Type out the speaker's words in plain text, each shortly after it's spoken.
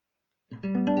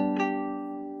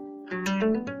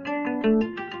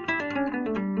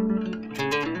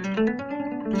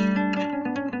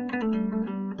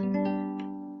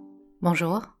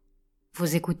Bonjour,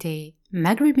 vous écoutez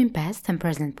Maghreb Past and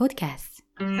Present Podcast.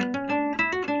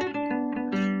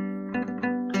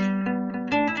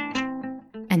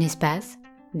 Un espace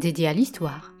dédié à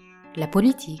l'histoire, la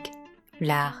politique,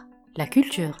 l'art, la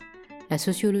culture, la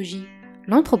sociologie,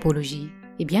 l'anthropologie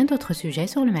et bien d'autres sujets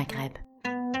sur le Maghreb.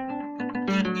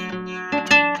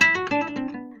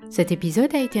 Cet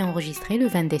épisode a été enregistré le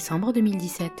 20 décembre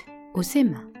 2017 au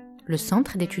CEMA, le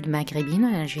Centre d'études maghrébines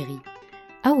en Algérie,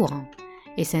 à Oran,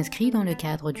 et s'inscrit dans le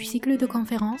cadre du cycle de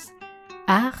conférences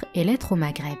Art et lettres au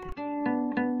Maghreb.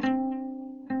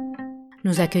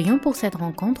 Nous accueillons pour cette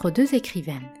rencontre deux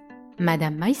écrivaines,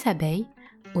 Madame Maïssa Bey,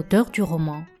 auteure du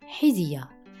roman Hizia,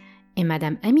 et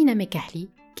Madame Amina Mekahli,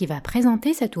 qui va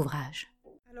présenter cet ouvrage.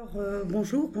 Alors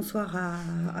bonjour, bonsoir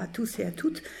à tous et à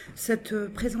toutes. Cette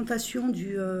présentation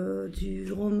du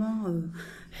roman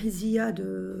Hizia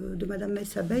de Madame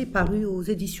Maïssa Bey, paru aux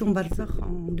éditions Balzac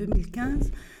en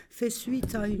 2015, fait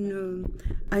suite à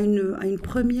une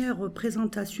première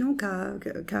présentation qu'a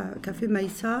fait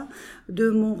Maïssa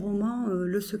de mon roman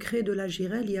Le secret de la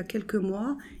Girelle il y a quelques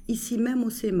mois, ici même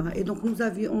au CEMA. Et donc nous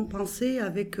avions pensé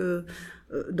avec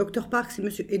Dr Parks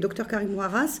et Dr Karim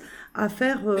Ouaras à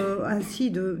faire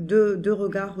ainsi deux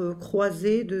regards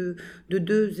croisés de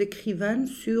deux écrivaines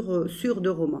sur deux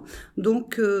romans.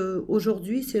 Donc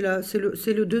aujourd'hui c'est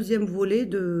le deuxième volet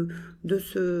de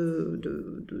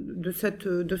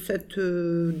cette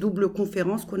double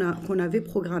conférence qu'on avait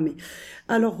programmée.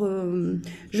 Alors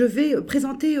je vais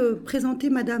présenter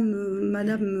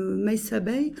Madame Maïssa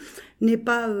Bey n'est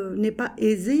pas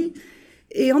aisé.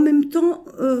 Et en même temps,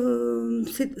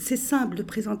 c'est simple de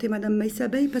présenter Madame Maïssa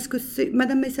Bey parce que c'est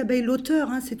Madame Maïssa Bey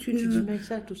l'auteur, hein, c'est une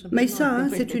Maïssa, tout simplement. Maïssa, hein,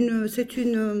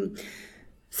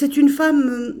 c'est une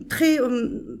femme très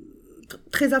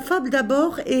affable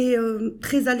d'abord et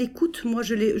très à l'écoute. Moi,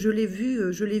 je l'ai vue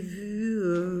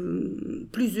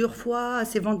plusieurs fois à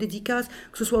ses ventes dédicaces,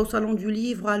 que ce soit au salon du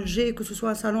livre à Alger, que ce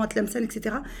soit au salon à Tlemcen,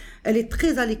 etc. Elle est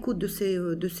très à l'écoute de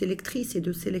ses lectrices et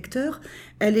de ses lecteurs.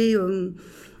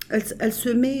 Elle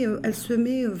se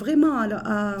met vraiment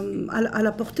à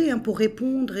la portée, hein, pour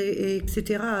répondre et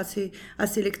etc. à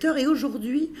ses lecteurs. Et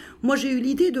aujourd'hui, moi j'ai eu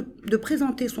l'idée de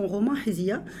présenter son roman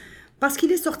Hizia parce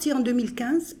qu'il est sorti en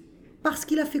 2015, parce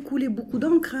qu'il a fait couler beaucoup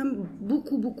d'encre, hein.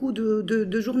 Beaucoup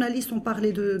de journalistes ont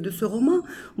parlé de ce roman,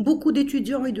 beaucoup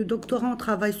d'étudiants et de doctorants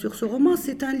travaillent sur ce roman.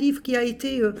 C'est un livre qui a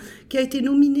été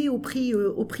nominé au prix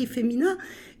Femina,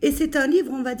 et c'est un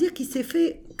livre, on va dire, qui s'est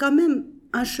fait quand même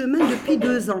un chemin depuis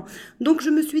 2 ans. Donc je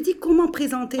me suis dit comment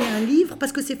présenter un livre,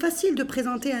 parce que c'est facile de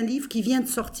présenter un livre qui vient de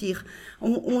sortir.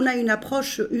 On a une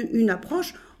approche,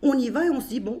 on y va et on se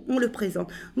dit bon, on le présente.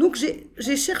 Donc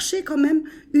j'ai cherché quand même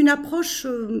une approche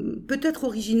peut-être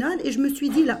originale, et je me suis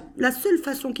dit la seule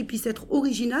façon qui puisse être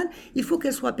originale, il faut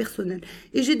qu'elle soit personnelle.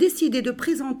 Et j'ai décidé de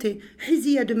présenter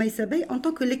Hizia de Maïssa Bey en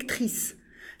tant que lectrice.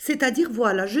 C'est-à-dire,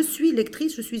 voilà, je suis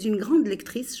lectrice, je suis une grande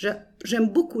lectrice, j'aime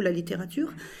beaucoup la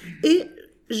littérature, et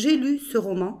j'ai lu ce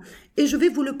roman, et je vais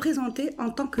vous le présenter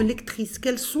en tant que lectrice.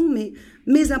 Quelles sont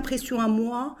mes impressions à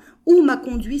moi, où m'a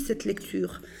conduit cette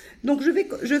lecture. Donc, je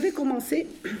vais commencer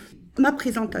ma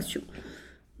présentation.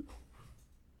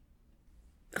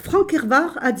 Frank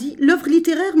Hervar a dit « L'œuvre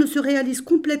littéraire ne se réalise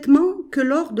complètement que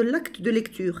lors de l'acte de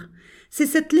lecture. C'est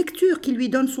cette lecture qui lui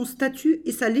donne son statut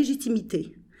et sa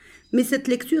légitimité. Mais cette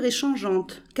lecture est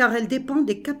changeante, car elle dépend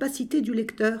des capacités du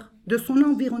lecteur, de son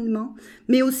environnement,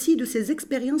 mais aussi de ses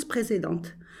expériences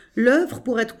précédentes. L'œuvre,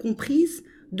 pour être comprise,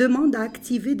 demande à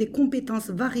activer des compétences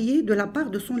variées de la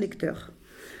part de son lecteur.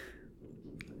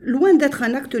 Loin d'être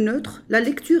un acte neutre, la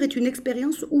lecture est une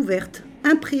expérience ouverte,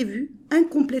 imprévue,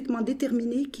 incomplètement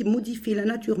déterminée, qui modifie la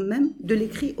nature même de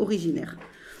l'écrit originaire.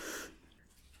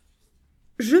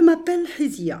 Je m'appelle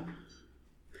Hizia.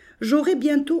 J'aurai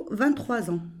bientôt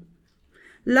 23 ans.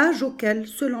 L'âge auquel,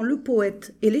 selon le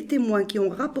poète et les témoins qui ont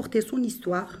rapporté son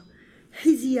histoire,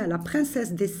 Hizia, la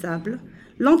princesse des sables,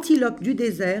 l'antilope du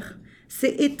désert,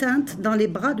 s'est éteinte dans les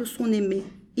bras de son aimé,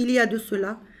 il y a de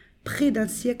cela près d'un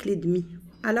siècle et demi,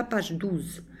 à la page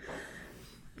 12.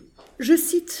 Je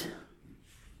cite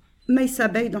Maïssa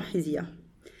Bey dans Hizia.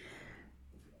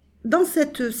 Dans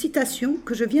cette citation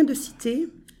que je viens de citer,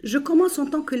 je commence en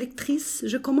tant que lectrice,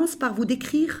 je commence par vous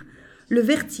décrire le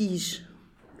vertige.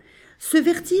 Ce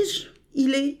vertige,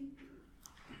 il est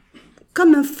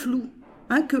comme un flou,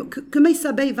 hein, que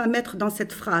Maïssa Bey va mettre dans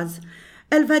cette phrase.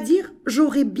 Elle va dire «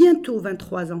 j'aurai bientôt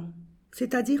 23 ans ».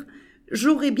 C'est-à-dire «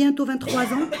 j'aurai bientôt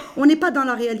 23 ans ». On n'est pas dans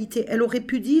la réalité. Elle aurait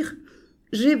pu dire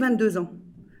 « j'ai 22 ans ».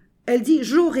 Elle dit «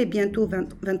 J'aurai bientôt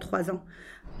 23 ans ».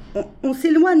 On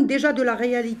s'éloigne déjà de la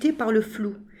réalité par le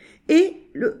flou. Et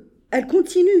elle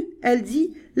continue, elle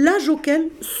dit « L'âge auquel,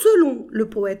 selon le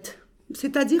poète »,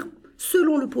 c'est-à-dire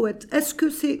selon le poète, est-ce que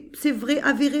c'est vrai,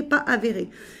 avéré, pas avéré.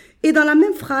 Et dans la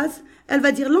même phrase, elle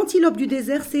va dire « L'antilope du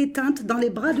désert s'est éteinte dans les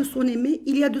bras de son aimé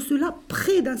il y a de cela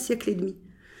près d'un siècle et demi ».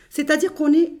 C'est-à-dire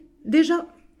qu'on est déjà,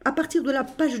 à partir de la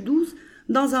page 12,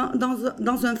 dans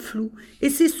un flou. Et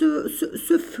c'est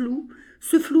ce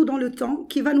flou dans le temps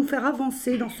qui va nous faire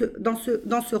avancer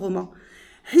dans ce roman.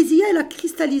 Hizia est la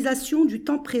cristallisation du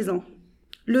temps présent,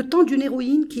 le temps d'une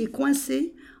héroïne qui est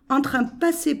coincée entre un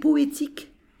passé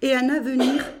poétique et un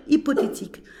avenir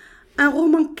hypothétique. Un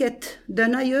roman quête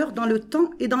d'un ailleurs dans le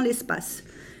temps et dans l'espace.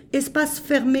 Espace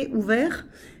fermé, ouvert,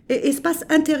 et espace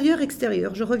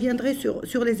intérieur-extérieur. Je reviendrai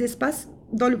sur les espaces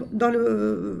dans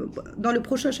le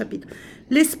prochain chapitre.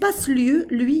 L'espace-lieu,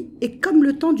 lui, est comme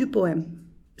le temps du poème,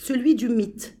 celui du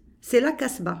mythe. C'est la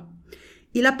Kasbah.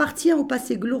 Il appartient au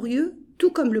passé glorieux,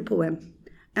 tout comme le poème.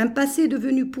 Un passé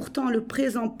devenu pourtant le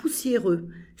présent poussiéreux,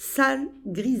 sale,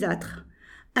 grisâtre.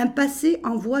 Un passé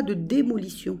en voie de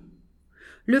démolition.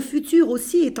 Le futur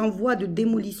aussi est en voie de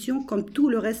démolition comme tout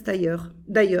le reste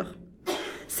d'ailleurs.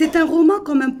 C'est un roman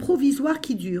comme un provisoire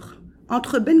qui dure.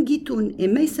 Entre Ben Guitoun et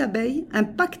Meissa Bey, un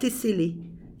pacte est scellé,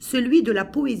 celui de la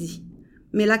poésie.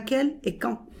 Mais laquelle et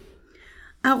quand?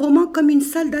 Un roman comme une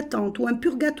salle d'attente ou un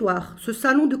purgatoire, ce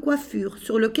salon de coiffure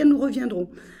sur lequel nous reviendrons.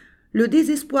 Le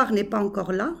désespoir n'est pas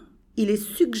encore là, il est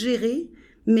suggéré,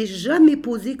 mais jamais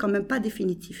posé comme un pas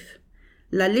définitif.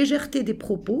 La légèreté des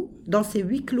propos, dans ces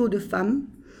huis clos de femmes,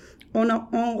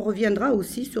 on reviendra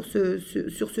aussi sur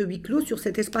ce huis clos, sur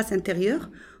cet espace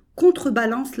intérieur,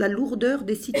 contrebalance la lourdeur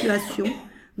des situations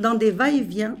dans des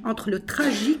va-et-vient entre le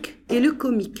tragique et le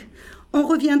comique. On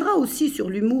reviendra aussi sur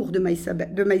l'humour de Meissa.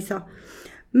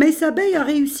 Meissa Bey a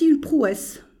réussi une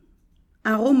prouesse,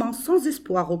 un roman sans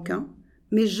espoir aucun,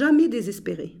 mais jamais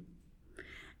désespéré.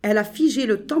 Elle a figé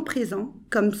le temps présent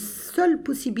comme seule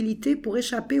possibilité pour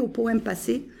échapper au poème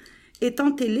passé et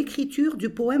tenter l'écriture du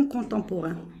poème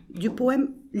contemporain, du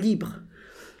poème libre.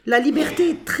 La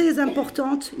liberté est très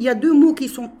importante. Il y a deux mots qui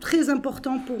sont très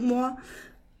importants pour moi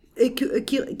et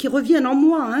qui reviennent en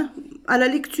moi à la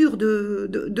lecture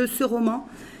de ce roman.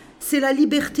 C'est la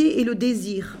liberté et le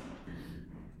désir.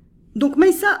 Donc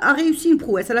Meissa a réussi une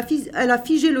prouesse. Elle a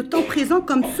figé le temps présent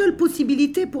comme seule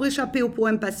possibilité pour échapper au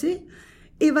poème passé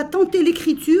et va tenter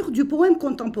l'écriture du poème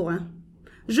contemporain.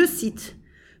 Je cite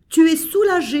 « Tu es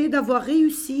soulagé d'avoir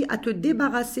réussi à te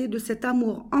débarrasser de cet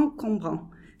amour encombrant. »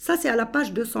 Ça, c'est à la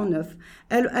page 209.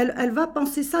 Elle va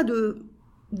penser ça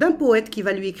d'un poète qui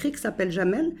va lui écrire, qui s'appelle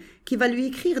Jamel, qui va lui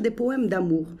écrire des poèmes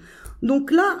d'amour.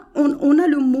 Donc là, on a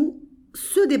le mot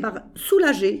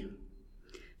soulager,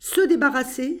 se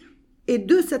débarrasser et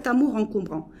de cet amour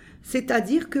encombrant.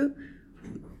 C'est-à-dire que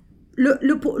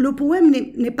le poème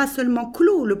n'est pas seulement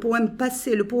clos, le poème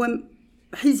passé, le poème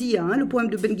Hizia, le poème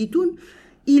de Ben Guitoun,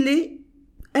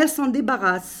 elle s'en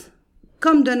débarrasse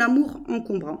comme d'un amour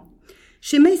encombrant.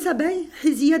 Chez Meissa Bey,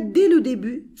 Hizia, dès le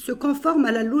début, se conforme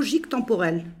à la logique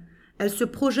temporelle. Elle se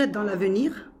projette dans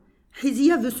l'avenir.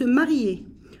 Hizia veut se marier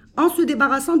en se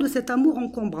débarrassant de cet amour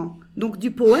encombrant. Donc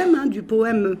du poème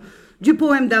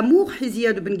d'amour,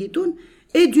 Hizia de Ben Guitoun,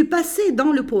 et du passé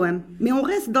dans le poème. Mais on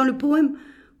reste dans le poème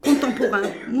contemporain.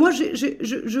 Moi,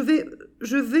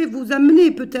 je vais vous amener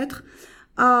peut-être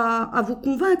à vous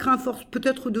convaincre, à force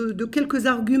peut-être de quelques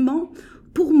arguments.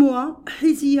 Pour moi,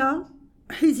 Hizia,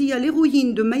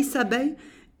 l'héroïne de Meissa Bey,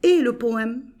 est le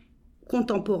poème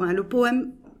contemporain, le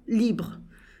poème libre.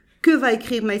 Que va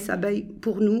écrire Meissa Bey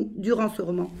pour nous durant ce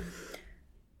roman?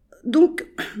 Donc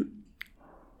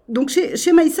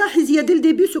chez Meissa, Hizia, dès le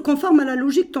début, se conforme à la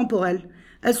logique temporelle.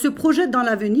 Elle se projette dans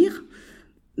l'avenir.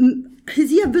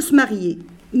 Hizia veut se marier,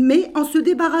 mais en se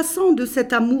débarrassant de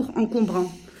cet amour encombrant.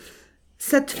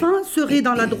 Cette fin serait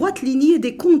dans la droite lignée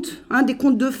des contes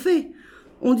de fées.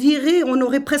 On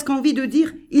aurait presque envie de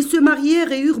dire « ils se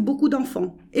marièrent et eurent beaucoup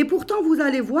d'enfants ». Et pourtant, vous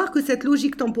allez voir que cette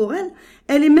logique temporelle,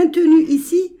 elle est maintenue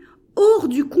ici, hors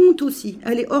du conte aussi.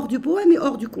 Elle est hors du poème et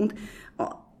hors du conte.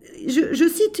 Je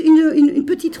cite une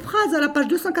petite phrase à la page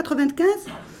 295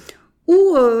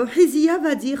 où Hizia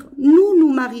va dire « nous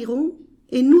nous marierons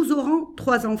et nous aurons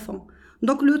 3 enfants ».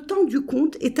 Donc le temps du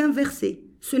conte est inversé.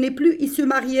 Ce n'est plus « ils se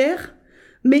marièrent »,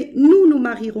 mais « nous nous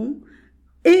marierons ».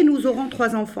 Et nous aurons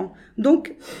 3 enfants.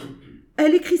 Donc,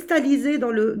 elle est cristallisée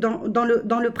dans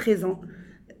le présent.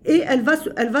 Et elle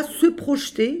va se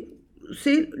projeter,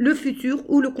 c'est le futur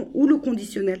ou le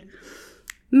conditionnel.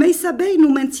 Meissa Bey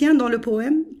nous maintient dans le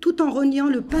poème, tout en reniant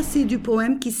le passé du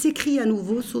poème qui s'écrit à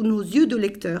nouveau sous nos yeux de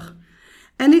lecteurs.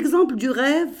 Un exemple du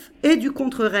rêve et du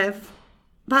contre-rêve.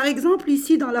 Par exemple,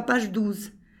 ici dans la page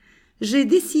 12. J'ai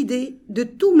décidé de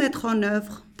tout mettre en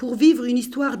œuvre pour vivre une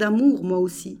histoire d'amour, moi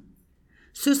aussi.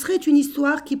 Ce serait une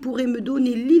histoire qui pourrait me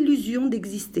donner l'illusion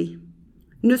d'exister,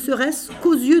 ne serait-ce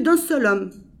qu'aux yeux d'un seul homme.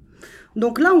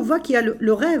 Donc là, on voit qu'il y a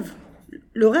le rêve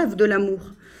de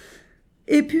l'amour.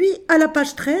 Et puis, à la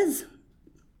page 13,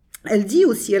 elle dit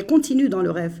aussi, elle continue dans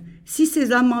le rêve, « Si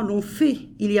ces amants l'ont fait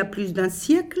il y a plus d'un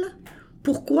siècle,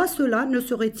 pourquoi cela ne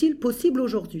serait-il possible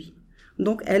aujourd'hui ?»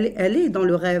 Donc, elle est dans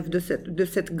le rêve de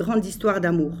cette grande histoire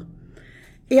d'amour.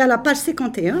 Et à la page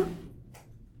 51,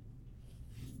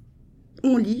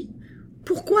 on lit «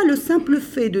 Pourquoi le simple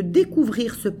fait de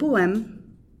découvrir ce poème,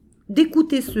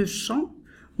 d'écouter ce chant,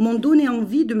 m'ont donné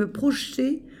envie de me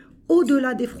projeter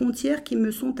au-delà des frontières qui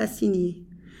me sont assignées.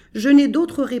 Je n'ai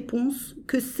d'autre réponse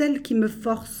que celle qui me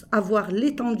force à voir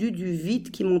l'étendue du vide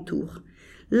qui m'entoure,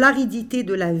 l'aridité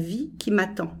de la vie qui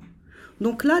m'attend. »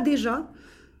 Donc là déjà,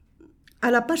 à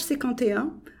la page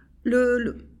 51,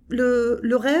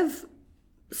 le rêve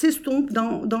s'estompe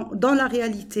dans la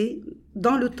réalité,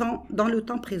 dans le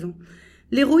temps présent.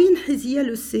 L'héroïne Hizia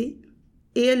le sait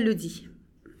et elle le dit.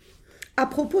 À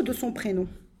propos de son prénom,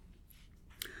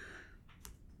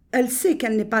 elle sait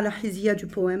qu'elle n'est pas la Hizia du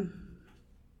poème.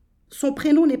 Son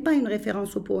prénom n'est pas une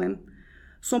référence au poème.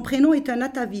 Son prénom est un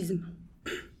atavisme.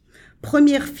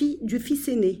 Première fille du fils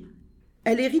aîné.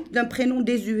 Elle hérite d'un prénom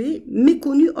désuet,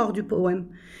 méconnu hors du poème.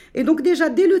 Et donc déjà,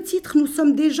 dès le titre, nous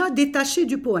sommes déjà détachés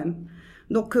du poème.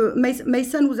 Donc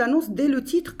Maïssa nous annonce dès le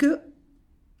titre que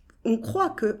on croit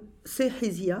que c'est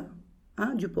Hizia,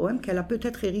 du poème, qu'elle a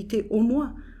peut-être hérité au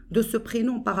moins de ce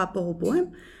prénom par rapport au poème,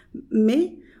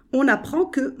 mais on apprend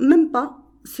que même pas,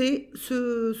 c'est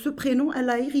ce prénom, elle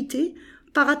a hérité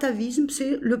par atavisme,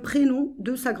 c'est le prénom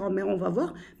de sa grand-mère, on va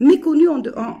voir, méconnue en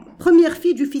première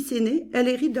fille du fils aîné, elle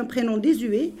hérite d'un prénom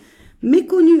désuet,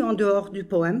 méconnu en dehors du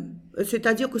poème,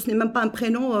 c'est-à-dire que ce n'est même pas un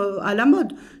prénom à la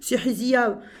mode. Si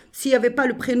Hizia, s'il n'y avait pas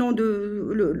le prénom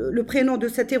de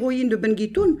cette héroïne de Ben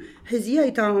Guitoun, Hizia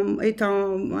est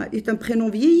un prénom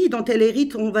vieilli dont elle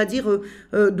hérite, on va dire,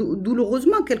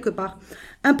 douloureusement quelque part.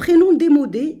 Un prénom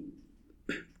démodé,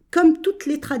 comme toutes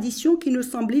les traditions qui nous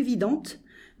semblent évidentes,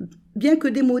 bien que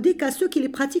démodées qu'à ceux qui les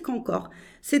pratiquent encore.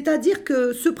 C'est-à-dire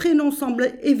que ce prénom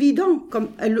semble évident, comme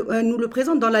elle nous le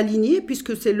présente dans la lignée,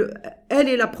 puisque elle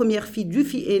est la première fille du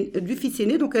fils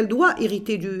aîné, donc elle doit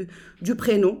hériter du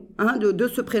prénom, de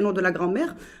ce prénom de la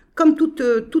grand-mère. Comme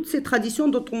toutes ces traditions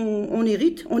dont on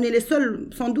hérite, on est les seuls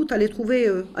sans doute à les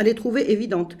trouver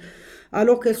évidentes,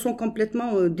 alors qu'elles sont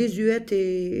complètement désuètes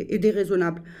et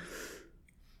déraisonnables.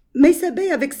 Maïssa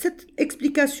Bey, avec cette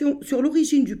explication sur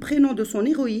l'origine du prénom de son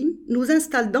héroïne, nous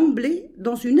installe d'emblée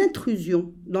dans une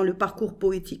intrusion dans le parcours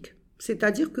poétique.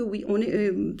 C'est-à-dire que oui,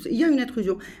 il y a une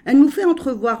intrusion. Elle nous fait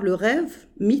entrevoir le rêve,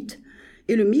 mythe,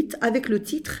 et le mythe avec le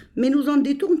titre, mais nous en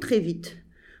détourne très vite.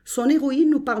 Son héroïne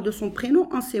nous parle de son prénom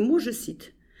en ces mots, je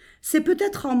cite. « C'est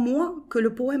peut-être en moi que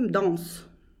le poème danse.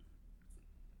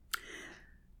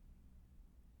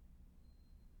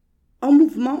 En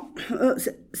mouvement,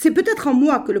 c'est peut-être en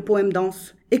moi que le poème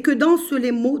danse, et que dansent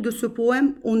les mots de ce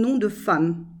poème au nom de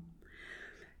femme.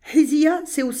 Hizia,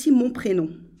 c'est aussi mon prénom.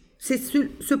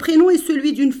 Ce prénom est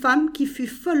celui d'une femme qui fut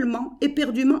follement,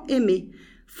 éperdument aimée,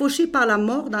 fauchée par la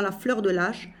mort dans la fleur de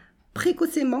l'âge,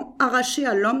 précocement arrachée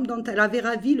à l'homme dont elle avait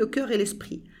ravi le cœur et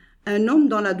l'esprit. Un homme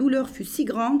dont la douleur fut si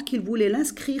grande qu'il voulait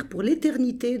l'inscrire pour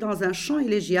l'éternité dans un chant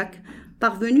élégiaque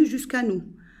parvenu jusqu'à nous.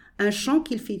 Un chant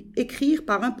qu'il fit écrire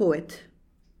par un poète. »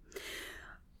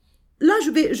 Là,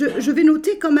 je vais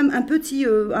noter quand même un petit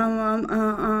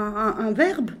un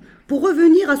verbe pour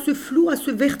revenir à ce flou, à ce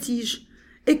vertige,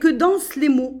 et que dansent les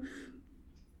mots.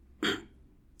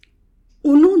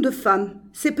 Au nom de femme,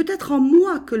 c'est peut-être en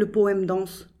moi que le poème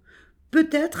danse.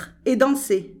 Peut-être et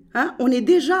danser. On est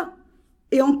déjà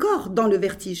et encore dans le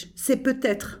vertige. C'est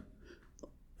peut-être.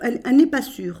 Elle n'est pas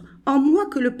sûre. En moi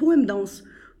que le poème danse.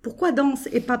 Pourquoi danse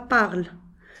et pas parle?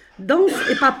 Danse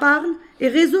et pas parle, et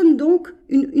résonne donc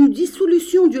une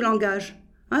dissolution du langage.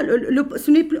 On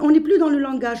n'est plus dans le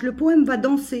langage, le poème va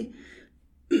danser.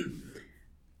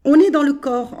 On est dans le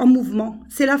corps, en mouvement.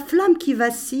 C'est la flamme qui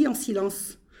vacille en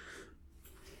silence.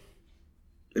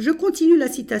 Je continue la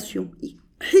citation.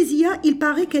 Hizia, il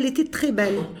paraît qu'elle était très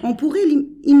belle. On pourrait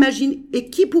l'imaginer, et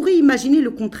qui pourrait imaginer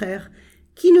le contraire?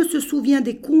 Qui ne se souvient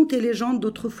des contes et légendes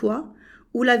d'autrefois,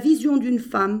 où la vision d'une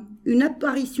femme, une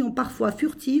apparition parfois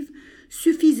furtive,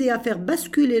 suffisait à faire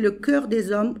basculer le cœur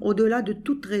des hommes au-delà de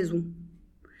toute raison.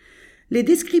 Les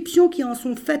descriptions qui en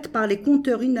sont faites par les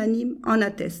conteurs unanimes en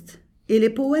attestent, et les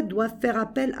poètes doivent faire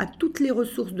appel à toutes les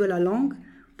ressources de la langue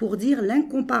pour dire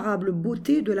l'incomparable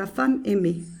beauté de la femme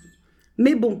aimée.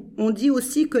 Mais bon, on dit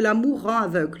aussi que l'amour rend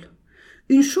aveugle.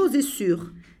 Une chose est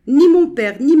sûre, ni mon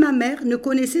père ni ma mère ne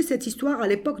connaissaient cette histoire à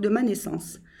l'époque de ma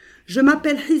naissance. Je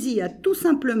m'appelle Hizia tout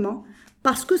simplement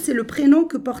parce que c'est le prénom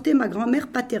que portait ma grand-mère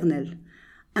paternelle.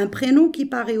 Un prénom qui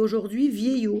paraît aujourd'hui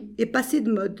vieillot et passé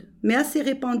de mode, mais assez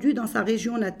répandu dans sa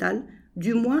région natale,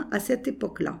 du moins à cette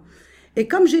époque-là. Et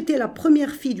comme j'étais la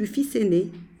première fille du fils aîné,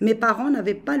 mes parents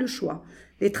n'avaient pas le choix.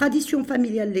 Les traditions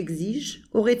familiales l'exigent.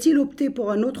 Auraient-ils opté pour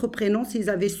un autre prénom s'ils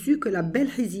avaient su que la belle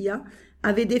Hizia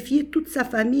avait défié toute sa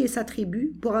famille et sa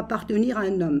tribu pour appartenir à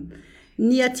un homme?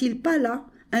 N'y a-t-il pas là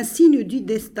un signe du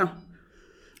destin?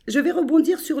 Je vais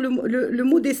rebondir sur le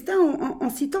mot destin en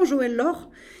citant Joël Laure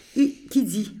qui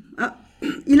dit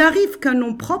 « Il arrive qu'un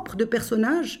nom propre de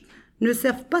personnage ne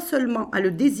serve pas seulement à le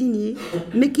désigner,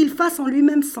 mais qu'il fasse en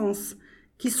lui-même sens,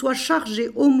 qu'il soit chargé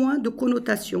au moins de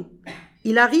connotation.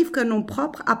 Il arrive qu'un nom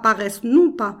propre apparaisse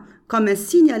non pas comme un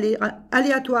signe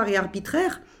aléatoire et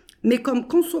arbitraire, mais comme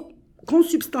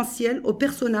consubstantiel au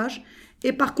personnage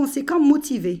et par conséquent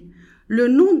motivé. Le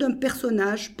nom d'un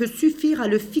personnage peut suffire à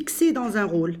le fixer dans un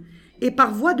rôle et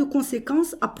par voie de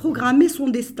conséquence à programmer son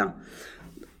destin. »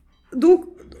 Donc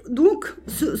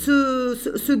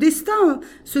ce destin,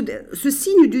 ce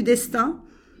signe du destin,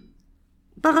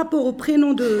 par rapport au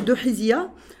prénom de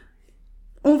Hizia,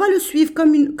 on va le suivre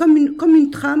comme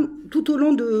une trame tout au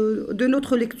long de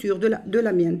notre lecture, de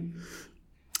la mienne.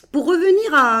 Pour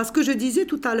revenir à ce que je disais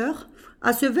tout à l'heure,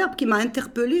 à ce verbe qui m'a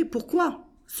interpellée, pourquoi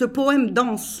ce poème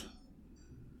danse?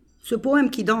 Ce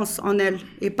poème qui danse en elle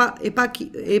et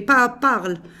pas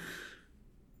parle.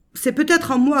 C'est peut-être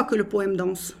en moi que le poème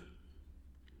danse.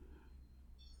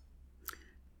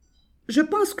 Je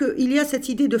pense qu'il y a cette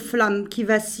idée de flamme qui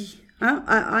vacille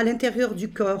à l'intérieur du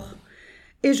corps.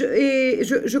 Et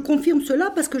je confirme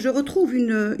cela parce que je retrouve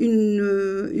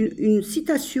une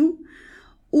citation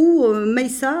où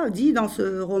Meissa dit dans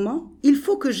ce roman « Il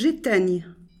faut que j'éteigne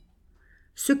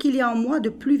ce qu'il y a en moi de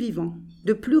plus vivant,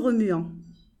 de plus remuant,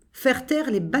 faire taire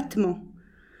les battements. »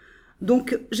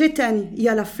 Donc j'éteigne, il y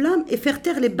a la flamme et faire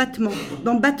taire les battements.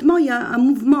 Dans battement, il y a un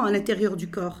mouvement à l'intérieur du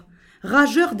corps.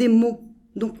 Rageur des mots.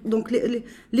 Donc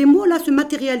les mots là se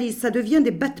matérialisent, ça devient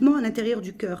des battements à l'intérieur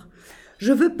du cœur.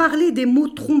 Je veux parler des mots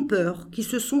trompeurs qui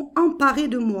se sont emparés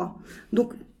de moi.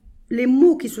 Donc les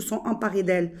mots qui se sont emparés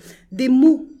d'elle, des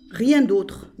mots, rien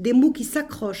d'autre, des mots qui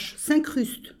s'accrochent,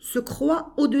 s'incrustent, se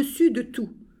croient au-dessus de tout.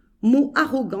 Mots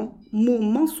arrogants, mots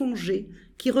mensongers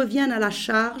qui reviennent à la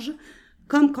charge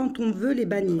comme quand on veut les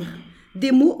bannir.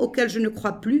 Des mots auxquels je ne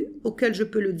crois plus, auxquels je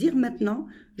peux le dire maintenant,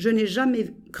 je n'ai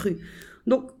jamais cru.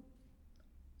 Donc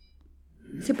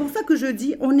c'est pour ça que je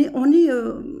dis,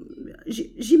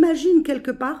 j'imagine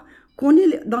quelque part qu'on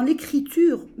est dans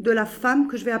l'écriture de la femme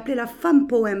que je vais appeler la femme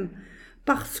poème,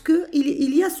 parce que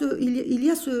il y a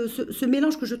ce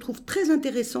mélange que je trouve très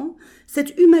intéressant,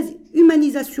 cette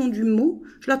humanisation du mot,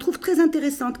 je la trouve très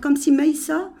intéressante, comme si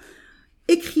Meissa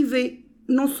écrivait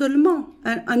non seulement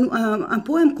un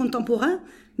poème contemporain,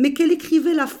 mais qu'elle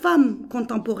écrivait la femme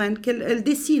contemporaine, qu'elle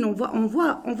dessine, on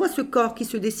voit ce corps qui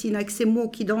se dessine avec ces mots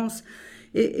qui dansent,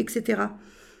 etc.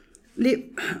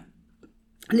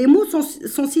 Les mots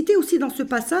sont cités aussi dans ce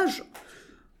passage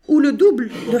où le double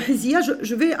de Hizia,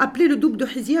 je vais appeler le double de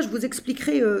Hizia, je vous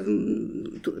expliquerai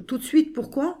tout de suite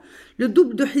pourquoi. Le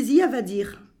double de Hizia va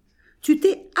dire « Tu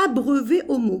t'es abreuvé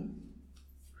aux mots ».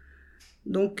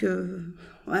 Donc,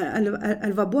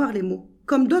 elle va boire les mots.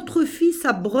 Comme d'autres filles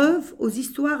s'abreuvent aux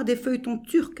histoires des feuilletons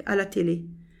turcs à la télé.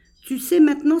 Tu sais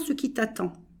maintenant ce qui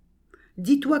t'attend.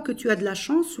 Dis-toi que tu as de la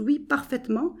chance, oui,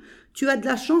 parfaitement. Tu as de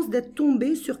la chance d'être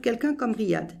tombé sur quelqu'un comme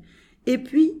Riyad. Et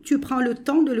puis, tu prends le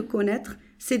temps de le connaître.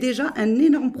 C'est déjà un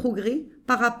énorme progrès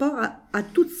par rapport à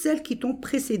toutes celles qui t'ont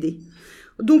précédé.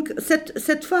 Donc,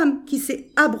 cette femme qui s'est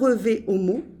abreuvée aux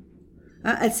mots,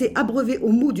 elle s'est abreuvée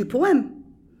aux mots du poème,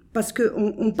 parce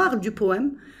qu'on parle du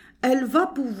poème, elle va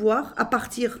pouvoir, à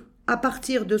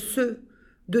partir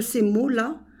de ces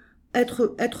mots-là,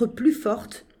 être plus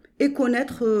forte et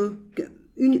connaître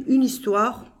une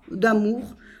histoire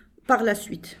d'amour par la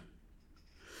suite.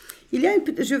 Il y a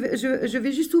je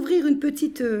vais juste ouvrir une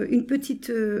petite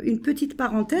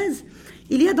parenthèse.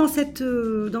 Il y a dans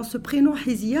ce prénom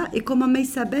Hizia et comment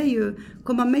Meissa Bey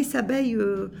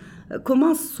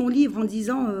commence son livre en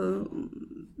disant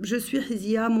je suis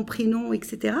Hizia, mon prénom,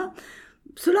 etc.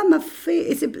 Cela m'a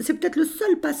fait, et c'est peut-être le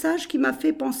seul passage qui m'a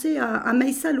fait penser à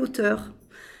Meissa l'auteur.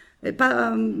 Pas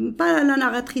à la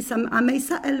narratrice, à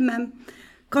Meissa elle-même.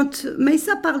 Quand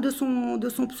Meissa parle de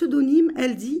son pseudonyme,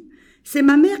 elle dit « C'est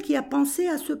ma mère qui a pensé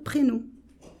à ce prénom »,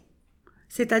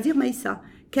 c'est-à-dire Meissa,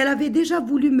 qu'elle avait déjà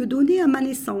voulu me donner à ma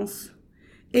naissance.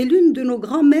 et l'une de nos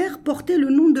grand-mères portait le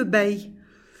nom de Bey.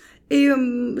 Et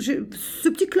ce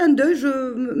petit clin d'œil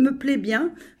me plaît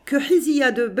bien, que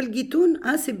Hizia de Belguitoun,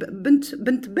 hein, c'est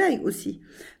Bent Bey aussi.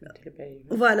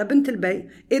 Voilà, Bent el Bey.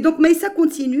 Et donc Maïssa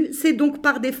continue, c'est donc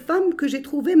par des femmes que j'ai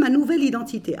trouvé ma nouvelle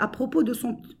identité, à propos de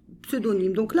son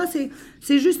pseudonyme. Donc là,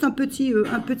 c'est juste un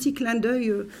petit clin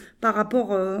d'œil par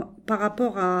rapport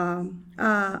à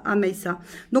Maïssa.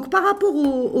 Donc par rapport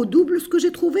au double, ce que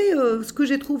j'ai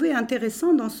trouvé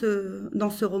intéressant dans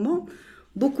ce roman,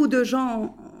 beaucoup de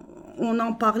gens on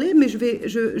en parlait, mais je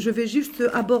vais juste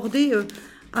aborder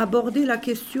la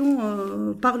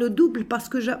question par le double, parce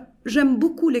que j'aime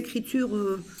beaucoup l'écriture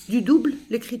du double,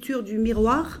 l'écriture du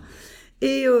miroir.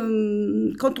 Et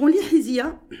quand on lit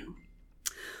Hizia,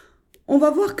 on va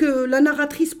voir que la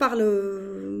narratrice parle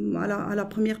à la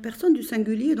première personne du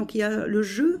singulier, donc il y a le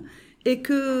jeu, et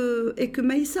que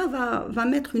Maïssa va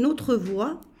mettre une autre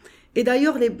voix. Et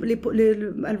d'ailleurs,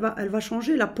 elle va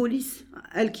changer la police,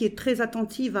 elle qui est très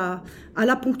attentive à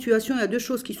la ponctuation. Il y a deux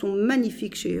choses qui sont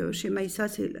magnifiques chez Maïssa,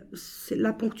 c'est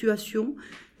la ponctuation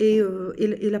et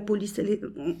la police.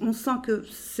 On sent que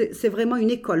c'est vraiment une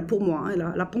école pour moi.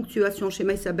 Hein, la ponctuation chez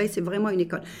Maïssa Bey, c'est vraiment une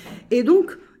école. Et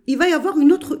donc, il va y avoir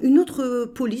une autre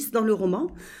police dans le roman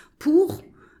pour...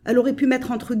 Elle aurait pu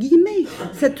mettre entre guillemets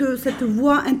cette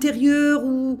voix intérieure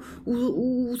ou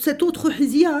cette autre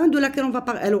Hizia hein, de laquelle on va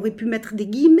parler. Elle aurait pu mettre des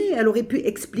guillemets, elle aurait pu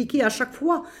expliquer à chaque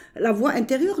fois la voix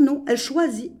intérieure. Non, elle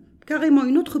choisit carrément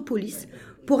une autre police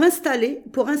pour installer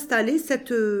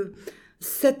cette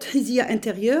Hizia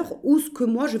intérieure, ou ce que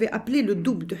moi je vais appeler le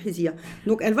double de Hizia.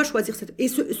 Donc elle va choisir et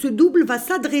ce double va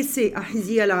s'adresser à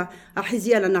Hizia la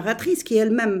narratrice, qui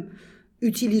elle-même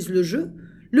utilise le jeu.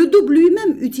 Le double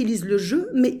lui-même utilise le jeu,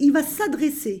 mais il va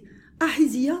s'adresser à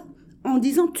Hizia en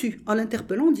disant tu, en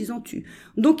l'interpellant en disant tu.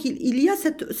 Donc il y a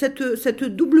cette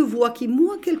double voix qui,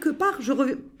 moi, quelque part,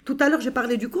 tout à l'heure j'ai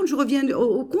parlé du conte, je reviens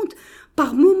au conte,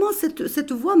 par moments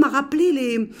cette voix m'a rappelé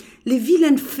les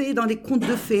vilaines fées dans les contes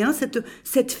de fées, hein,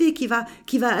 cette fée qui va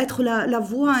être la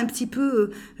voix un petit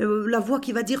peu, la voix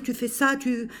qui va dire tu fais ça,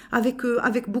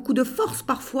 avec beaucoup de force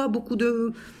parfois, beaucoup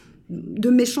de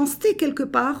méchanceté quelque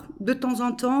part, de temps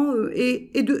en temps,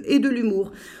 et de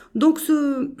l'humour. Donc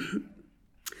ce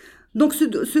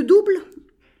double,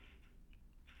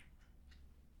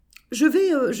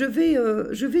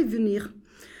 je vais venir.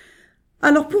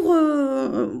 Alors pour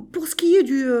ce qui est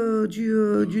du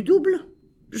double,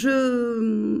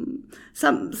 je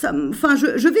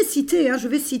vais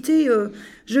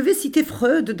citer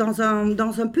Freud dans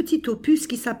un petit opus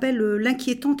qui s'appelle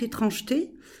L'inquiétante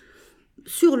étrangeté,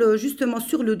 justement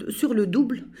sur le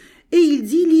double, et il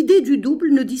dit: l'idée du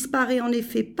double ne disparaît en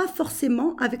effet pas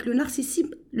forcément avec le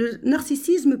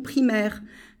narcissisme primaire,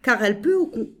 car elle peut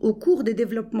au cours des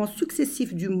développements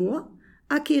successifs du moi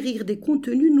acquérir des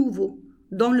contenus nouveaux.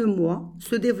 Dans le moi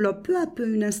se développe peu à peu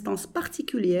une instance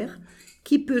particulière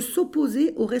qui peut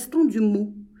s'opposer au restant du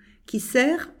mot, qui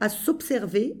sert à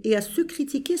s'observer et à se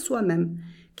critiquer soi-même,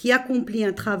 qui accomplit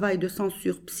un travail de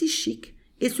censure psychique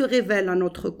et se révèle à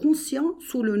notre conscient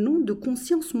sous le nom de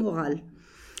conscience morale.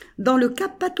 Dans le cas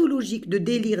pathologique de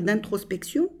délire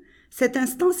d'introspection, cette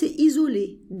instance est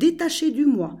isolée, détachée du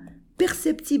moi,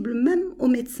 perceptible même au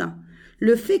médecin.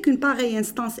 Le fait qu'une pareille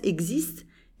instance existe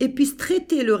et puisse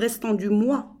traiter le restant du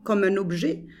moi comme un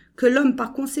objet, que l'homme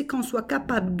par conséquent soit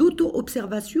capable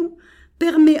d'auto-observation,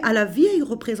 permet à la vieille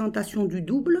représentation du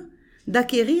double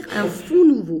d'acquérir un fond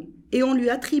nouveau, et on lui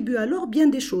attribue alors bien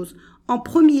des choses. En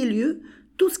premier lieu,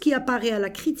 tout ce qui apparaît à la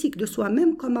critique de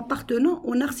soi-même comme appartenant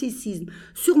au narcissisme,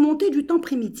 surmonté du temps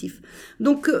primitif.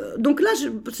 Donc là,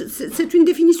 c'est une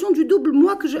définition du double,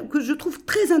 moi, que je trouve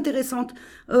très intéressante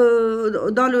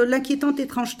dans l'inquiétante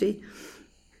étrangeté.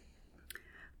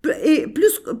 Et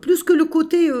plus que le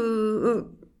côté...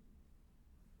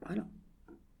 voilà.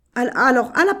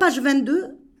 Alors, à la page 22,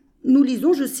 nous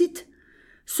lisons, je cite,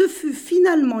 « Ce fut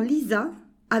finalement Lisa,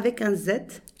 avec un Z,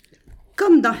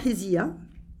 comme dans Hizia.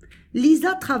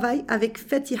 Lisa travaille avec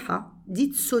Fatiha,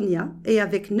 dite Sonia, et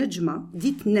avec Nejma,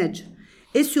 dite Nej,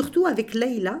 et surtout avec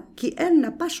Leila, qui, elle, n'a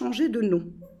pas changé de nom.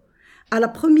 À la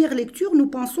première lecture, nous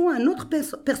pensons à un autre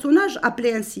personnage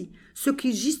appelé ainsi, ce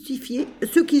qui justifie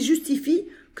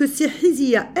que c'est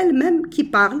Hizia elle-même qui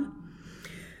parle.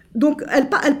 Donc, elle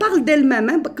parle d'elle-même,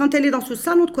 hein, quand elle est dans ce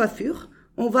salon de coiffure.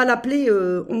 On va l'appeler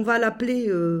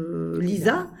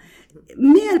Lisa,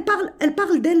 mais elle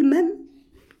parle d'elle-même.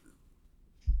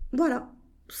 Voilà,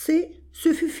 ce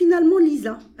fut finalement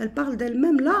Lisa. Elle parle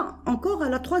d'elle-même là, encore à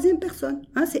la troisième personne.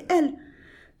 Hein, c'est elle.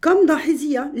 Comme dans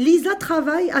Hizia, Lisa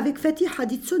travaille avec Fatih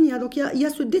Hadid Sonia. Donc il y a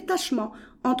ce détachement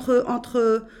entre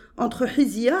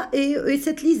Hizia et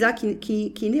cette Lisa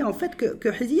qui n'est en fait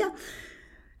que Hizia.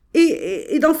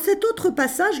 Et dans cet autre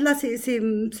passage, là,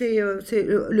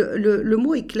 le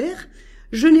mot est clair.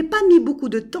 Je n'ai pas mis beaucoup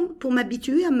de temps pour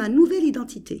m'habituer à ma nouvelle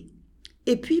identité.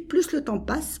 Et puis, plus le temps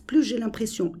passe, plus j'ai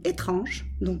l'impression étrange.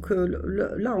 Donc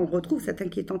là, on retrouve cette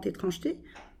inquiétante étrangeté.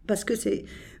 Parce que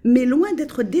mais loin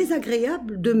d'être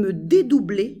désagréable de me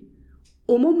dédoubler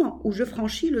au moment où je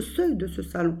franchis le seuil de ce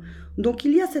salon. Donc,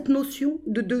 il y a cette notion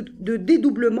de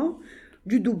dédoublement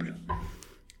du double.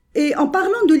 Et en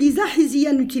parlant de Lisa,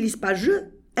 Hizia n'utilise pas « je »,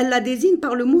 elle la désigne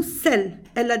par le mot « celle ».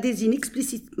 Elle la désigne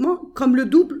explicitement comme le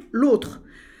double « l'autre ».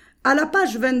 À la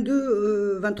page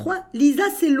 22-23, Lisa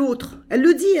c'est l'autre. Elle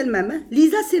le dit elle-même, hein.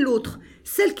 Lisa c'est l'autre,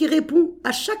 celle qui répond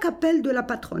à chaque appel de la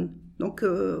patronne. Donc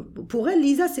pour elle,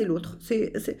 Lisa c'est l'autre.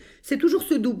 C'est toujours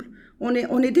ce double. On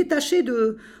est détaché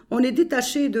de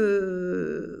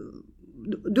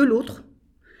l'autre.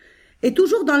 Et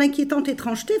toujours dans l'inquiétante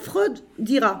étrangeté, Freud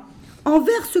dira: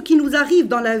 envers ce qui nous arrive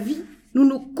dans la vie, nous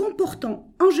nous comportons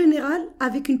en général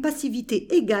avec une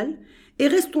passivité égale et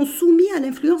restons soumis à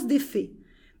l'influence des faits.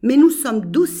 Mais nous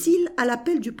sommes dociles à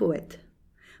l'appel du poète,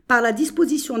 par la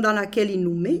disposition dans laquelle il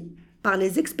nous met, par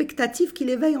les expectatives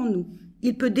qu'il éveille en nous.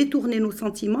 Il peut détourner nos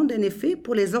sentiments d'un effet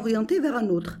pour les orienter vers un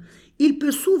autre. Il peut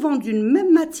souvent d'une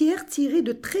même matière tirer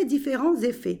de très différents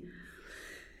effets.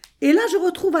 Et là, je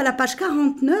retrouve à la page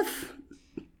 49,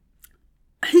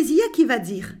 Hizia qui va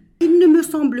dire « Il ne me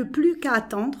semble plus qu'à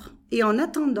attendre, et en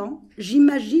attendant,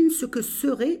 j'imagine ce que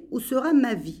serait ou sera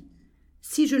ma vie,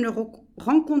 si je ne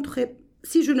rencontrais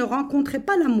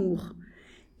pas l'amour. »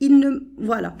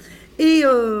 Voilà. Et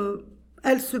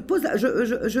elle se pose,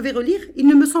 je vais relire, « Il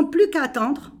ne me semble plus qu'à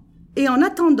attendre, et en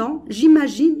attendant,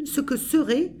 j'imagine ce que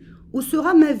serait ou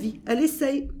sera ma vie. » Elle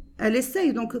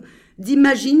essaye donc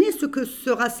d'imaginer ce que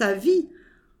sera sa vie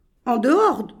en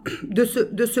dehors de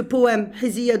ce poème,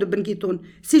 Hizia de Ben Gitoun,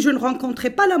 si je ne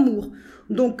rencontrais pas l'amour.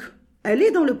 Donc, elle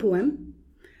est dans le poème,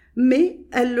 mais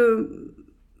elle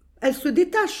se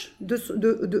détache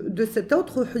de cette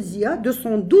autre Hizia, de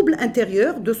son double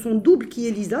intérieur, de son double qui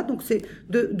est Lisa, donc c'est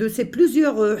de ces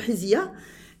plusieurs Hizia,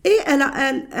 et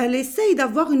elle essaye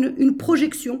d'avoir une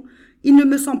projection. Il ne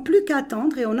me semble plus qu'à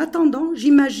attendre, et en attendant,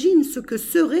 j'imagine ce que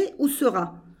serait ou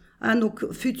sera, hein,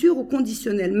 donc futur ou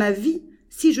conditionnel, ma vie,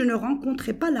 si je ne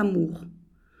rencontrais pas l'amour.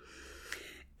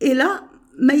 Et là,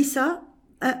 Maïssa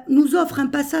nous offre un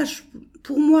passage,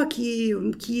 pour moi, qui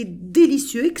est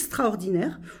délicieux,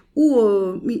 extraordinaire, où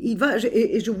il va,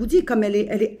 et je vous dis, comme elle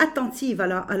est attentive à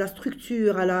la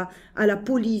structure, à la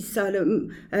police,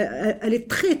 elle est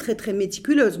très, très, très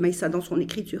méticuleuse, Maïssa, dans son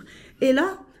écriture. Et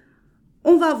là,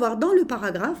 on va avoir dans le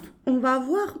paragraphe, on va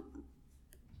avoir,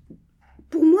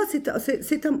 pour moi, c'est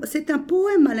un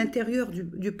poème à l'intérieur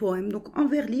du poème. Donc, en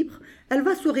vers libre, elle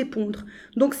va se répondre.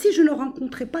 Donc, si je ne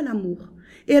rencontrais pas l'amour.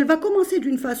 Et elle va commencer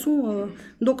d'une façon,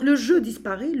 donc le je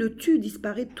disparaît, le tu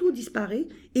disparaît, tout disparaît.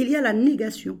 Et il y a la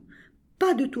négation.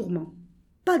 Pas de tourment,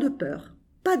 pas de peur,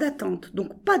 pas d'attente,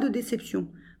 donc pas de déception,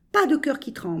 pas de cœur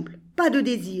qui tremble, pas de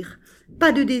désir,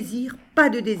 pas de désir, pas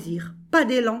de désir, pas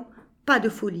d'élan, pas de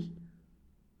folie.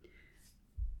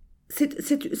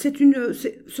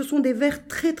 Ce sont des vers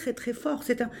très très très forts.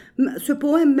 Ce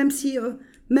poème, même si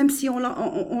on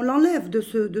l'enlève de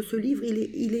ce livre,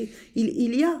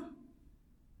 il y a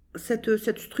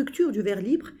cette structure du vers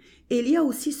libre, et il y a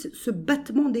aussi ce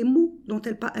battement des mots dont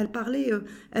elle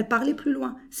parlait plus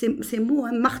loin. Ces mots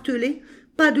martelés,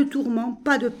 pas de tourment,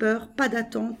 pas de peur, pas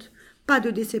d'attente, pas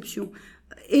de déception.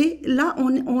 Et là,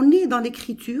 on est dans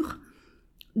l'écriture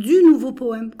du nouveau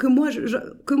poème que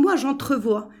moi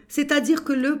j'entrevois. C'est-à-dire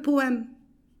que le poème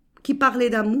qui parlait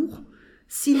d'amour,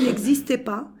 s'il n'existait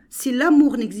pas, si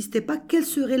l'amour n'existait pas, quelle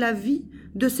serait la vie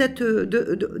de cette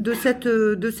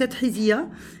Hizia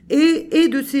et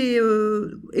de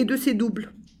ses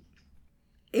doubles.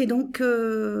 Et donc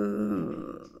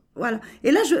voilà.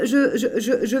 Et là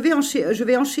je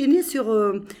vais enchaîner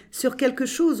sur quelque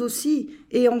chose aussi,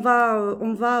 et on va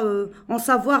en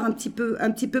savoir un petit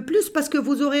peu plus, parce que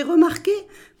vous aurez remarqué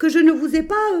que je ne vous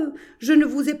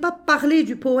ai pas parlé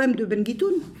du poème de Ben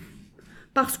Gitoun,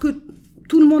 parce que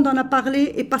tout le monde en a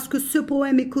parlé, et parce que ce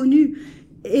poème est connu,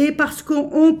 et parce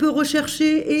qu'on peut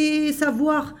rechercher et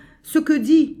savoir ce que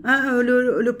dit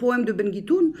le poème de Ben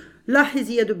Gitoun, la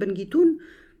Hizia de Ben Gitoun.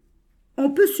 On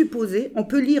peut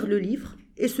lire le livre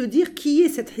et se dire qui est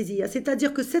cette Hizia.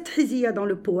 C'est-à-dire que cette Hizia dans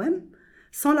le poème,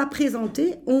 sans la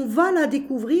présenter, on va la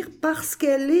découvrir parce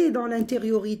qu'elle est dans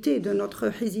l'intériorité de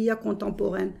notre Hizia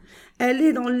contemporaine. Elle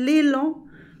est dans l'élan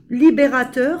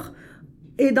libérateur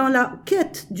et dans la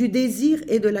quête du désir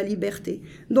et de la liberté.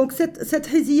 Donc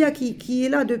cette Hizia qui est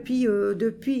là depuis,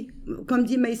 comme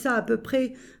dit Maïssa, à peu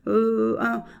près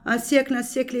un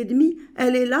siècle et demi,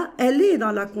 elle est là, elle est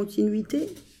dans la continuité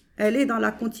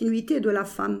de la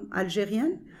femme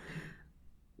algérienne,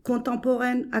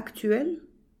 contemporaine, actuelle.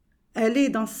 Elle est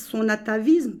dans son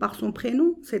atavisme par son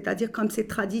prénom, c'est-à-dire comme ces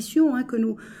traditions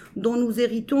dont nous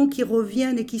héritons, qui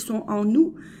reviennent et qui sont en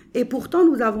nous. Et pourtant,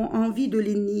 nous avons envie de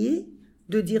les nier,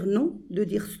 de dire non, de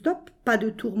dire stop, pas de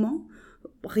tourment,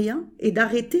 rien, et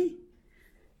d'arrêter.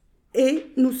 Et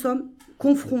nous sommes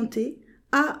confrontés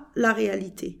à la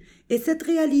réalité. Et cette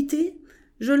réalité,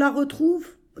 je la retrouve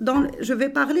je vais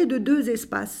parler de deux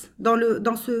espaces dans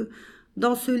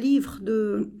ce livre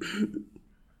de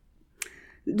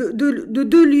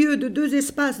deux lieux, de deux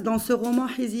espaces dans ce roman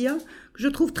Hizia, que je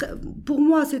trouve, pour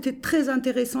moi, c'était très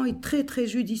intéressant et très, très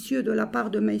judicieux de la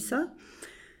part de Maïssa.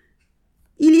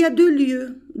 Il y a deux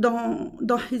lieux dans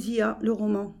Hizia, le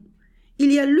roman.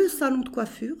 Il y a le salon de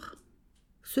coiffure,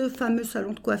 ce fameux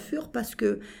salon de coiffure, parce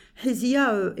que Hizia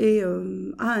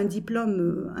a un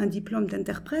diplôme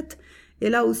d'interprète. Et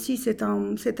là aussi, c'est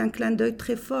un clin d'œil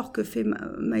très fort que fait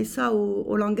Maïssa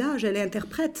au langage. Elle est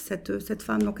interprète, cette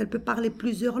femme, donc elle peut parler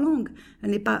plusieurs langues. Elle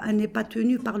n'est pas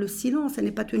tenue par le silence, elle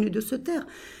n'est pas tenue de se taire.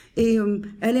 Et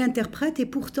elle est interprète, et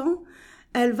pourtant,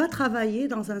 elle va travailler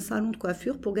dans un salon de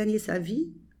coiffure pour gagner sa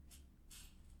vie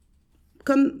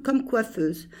comme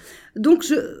coiffeuse. Donc,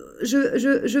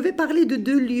 je vais parler de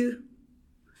deux lieux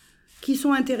qui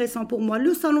sont intéressants pour moi,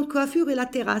 le salon de coiffure et la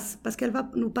terrasse, parce qu'elle va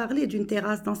nous parler d'une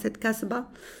terrasse dans cette Casbah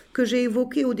que j'ai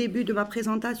évoquée au début de ma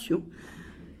présentation.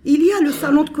 Il y a le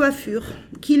salon de coiffure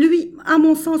qui, lui, à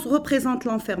mon sens, représente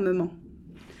l'enfermement.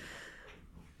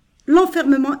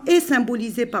 L'enfermement est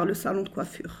symbolisé par le salon de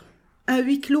coiffure, un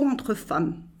huis clos entre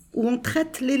femmes, où on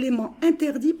traite l'élément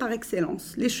interdit par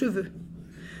excellence, les cheveux.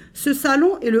 Ce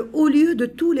salon est le haut lieu de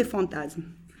tous les fantasmes.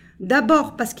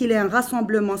 D'abord parce qu'il est un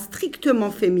rassemblement strictement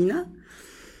féminin,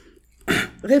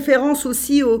 référence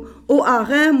aussi au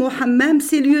harem, au hammam,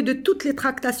 ces lieux de toutes les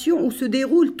tractations où se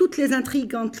déroulent toutes les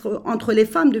intrigues entre les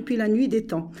femmes depuis la nuit des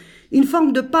temps. Une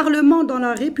forme de parlement dans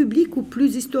la République ou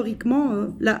plus historiquement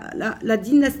la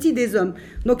dynastie des hommes.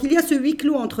 Donc il y a ce huis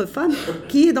clos entre femmes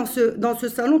qui est dans ce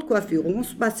salon de coiffure. On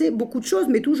se passait beaucoup de choses,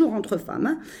 mais toujours entre femmes.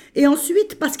 Hein. Et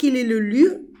ensuite parce qu'il est le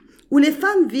lieu où les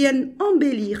femmes viennent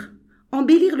embellir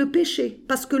le péché,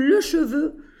 parce que le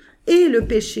cheveu est le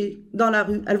péché dans la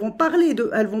rue. Elles vont parler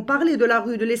de la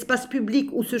rue, de l'espace public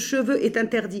où ce cheveu est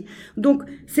interdit. Donc,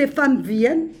 ces femmes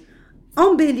viennent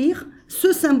embellir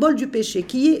ce symbole du péché,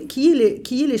 qui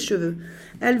est les cheveux.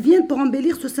 Elles viennent pour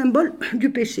embellir ce symbole du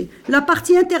péché. La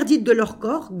partie interdite de leur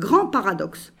corps, grand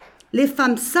paradoxe. Les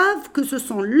femmes savent que ce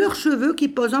sont leurs cheveux qui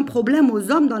posent un problème aux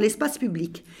hommes dans l'espace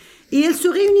public. Et elles se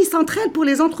réunissent entre elles pour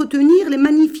les entretenir, les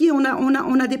magnifier. On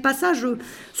a des passages.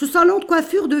 Ce salon de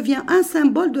coiffure devient un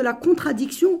symbole de la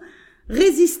contradiction,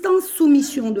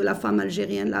 résistance-soumission de la femme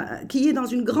algérienne, là, qui est dans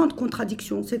une grande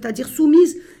contradiction, c'est-à-dire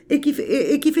soumise et qui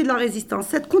fait de la résistance.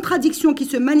 Cette contradiction qui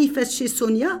se manifeste chez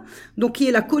Sonia, donc qui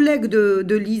est la collègue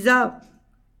de Lisa,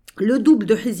 le double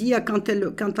de Hizia, quand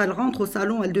elle rentre au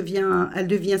salon, elle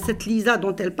devient cette Lisa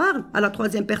dont elle parle, à la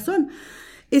troisième personne.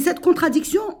 Et cette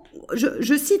contradiction,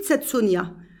 je cite cette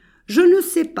Sonia, « Je ne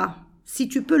sais pas si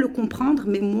tu peux le comprendre,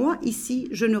 mais moi, ici,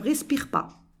 je ne respire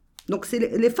pas. » Donc,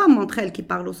 c'est les femmes entre elles qui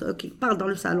parlent dans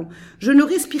le salon. « Je ne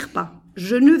respire pas,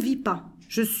 je ne vis pas,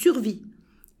 je survis.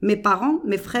 Mes parents,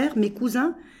 mes frères, mes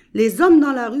cousins, les hommes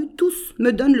dans la rue, tous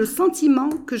me donnent le sentiment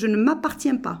que je ne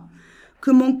m'appartiens pas,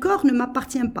 que mon corps ne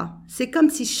m'appartient pas. C'est comme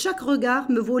si chaque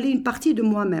regard me volait une partie de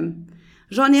moi-même.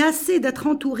 J'en ai assez d'être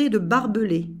entourée de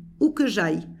barbelés. Où que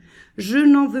j'aille, je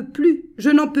n'en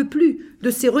peux plus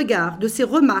de ces regards, de ces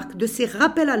remarques, de ces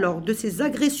rappels à l'ordre, de ces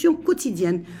agressions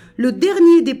quotidiennes. Le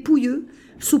dernier des pouilleux,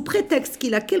 sous prétexte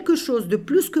qu'il a quelque chose de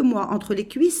plus que moi entre les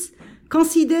cuisses,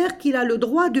 considère qu'il a le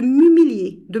droit de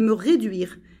m'humilier, de me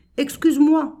réduire,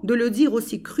 excuse-moi de le dire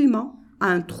aussi crûment,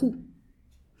 à un trou.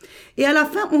 Et à la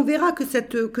fin, on verra que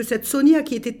cette Sonia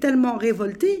qui était tellement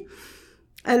révoltée,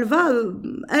 elle va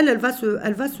se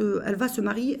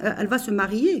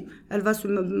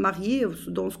marier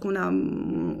dans ce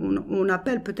on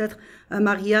appelle peut-être un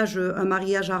mariage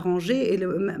arrangé,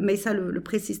 mais ça le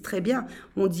précise très bien.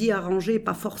 On dit arrangé,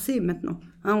 pas forcé maintenant.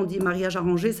 Hein, on dit mariage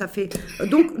arrangé, ça fait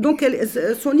donc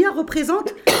Sonia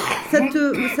représente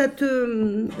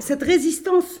cette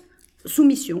résistance.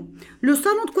 Soumission. Le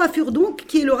salon de coiffure donc,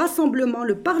 qui est le rassemblement,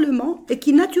 le parlement, et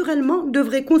qui naturellement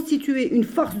devrait constituer une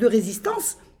force de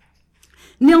résistance,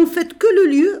 n'est en fait que le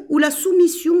lieu où la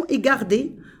soumission est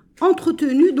gardée,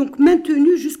 entretenue, donc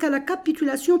maintenue jusqu'à la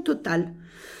capitulation totale.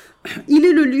 Il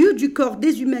est le lieu du corps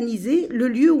déshumanisé, le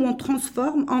lieu où on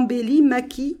transforme, embellit,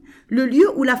 maquille, le lieu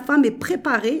où la femme est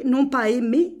préparée, non pas à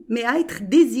aimer, mais à être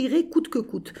désirée coûte que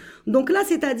coûte. Donc là,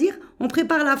 c'est-à-dire, on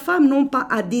prépare la femme non pas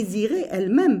à désirer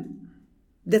elle-même,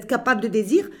 d'être capable de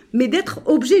désir, mais d'être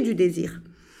objet du désir.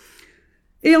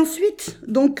 Et ensuite,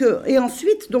 donc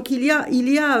il y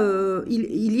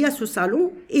a ce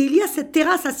salon et il y a cette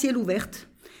terrasse à ciel ouvert.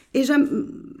 Et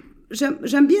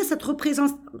j'aime bien cette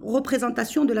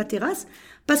représentation de la terrasse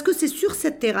parce que c'est sur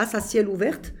cette terrasse à ciel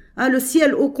ouvert, hein, le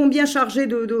ciel ô combien chargé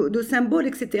de symboles,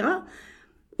 etc.,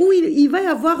 où il va y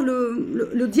avoir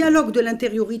le dialogue de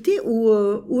l'intériorité où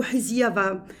Hizia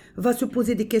va se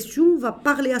poser des questions, va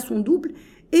parler à son double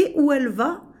et où elle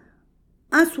va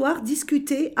un soir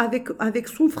discuter avec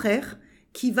son frère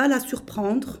qui va la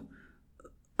surprendre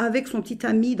avec son petit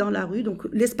ami dans la rue. Donc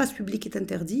l'espace public est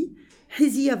interdit.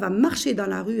 Hizia va marcher dans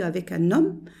la rue avec un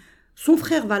homme. Son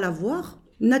frère va la voir.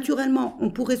 Naturellement, on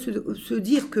pourrait se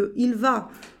dire qu'il va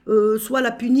soit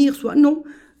la punir, soit non.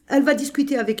 Elle va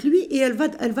discuter avec lui et elle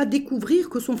va découvrir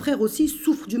que son frère aussi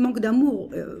souffre du manque d'amour.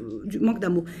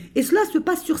 Et cela se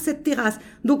passe sur cette terrasse.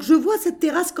 Donc je vois cette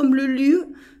terrasse comme le lieu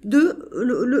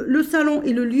le salon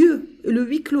est le lieu, le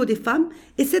huis clos des femmes.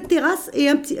 Et cette terrasse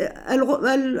elle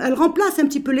remplace un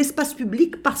petit peu l'espace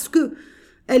public parce que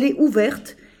elle est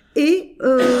ouverte. Et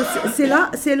c'est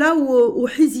là où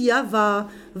Hizia va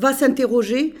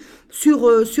s'interroger sur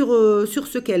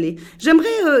ce qu'elle est.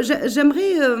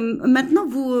 J'aimerais maintenant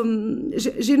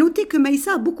j'ai noté que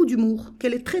Maïssa a beaucoup d'humour,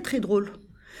 qu'elle est très très drôle.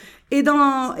 Et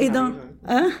dans Hizia,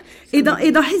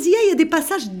 il y a des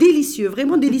passages délicieux,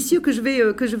 vraiment délicieux que je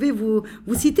vais vous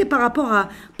citer par rapport à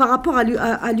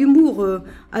l'humour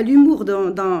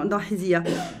dans Hizia.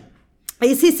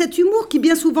 Et c'est cet humour qui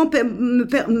bien souvent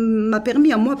m'a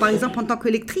permis à moi, par exemple en tant que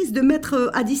lectrice, de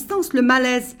mettre à distance le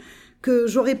malaise que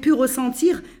j'aurais pu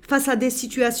ressentir face à des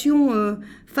situations,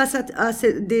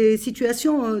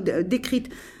 décrites.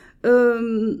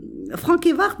 Frank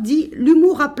Evart dit «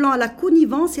 L'humour appelant à la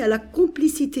connivence et à la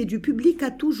complicité du public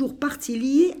a toujours partie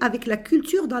liée avec la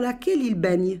culture dans laquelle il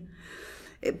baigne. »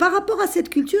 Et par rapport à cette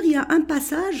culture, il y a un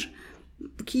passage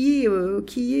qui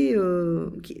est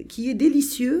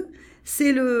délicieux.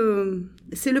 C'est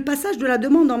le passage de la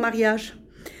demande en mariage.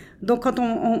 Donc, quand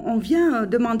on vient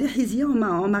demander Hizia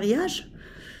en mariage,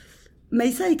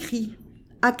 Maïssa écrit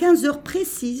 « À 15 heures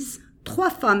précises,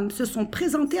 3 femmes se sont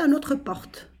présentées à notre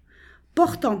porte,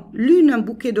 portant l'une un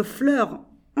bouquet de fleurs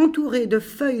entouré de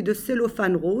feuilles de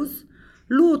cellophane rose,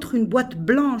 l'autre une boîte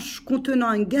blanche contenant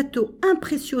un gâteau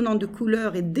impressionnant de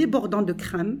couleurs et débordant de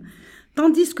crème,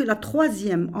 tandis que la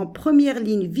troisième, en première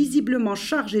ligne, visiblement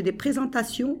chargée des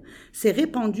présentations, s'est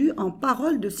répandue en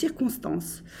paroles de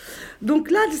circonstance. » Donc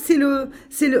là, c'est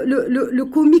le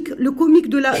comique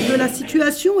de la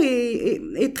situation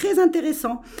est très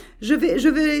intéressant. Je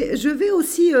vais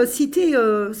aussi citer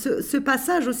ce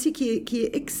passage aussi qui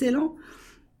est excellent.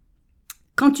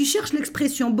 Quand tu cherches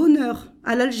l'expression bonheur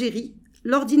à l'Algérie,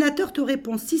 l'ordinateur te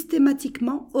répond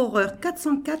systématiquement horreur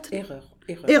 404.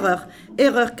 Erreur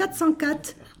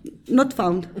 404, not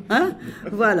found. Hein?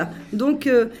 Voilà. Donc,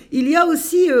 il y a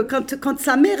aussi, quand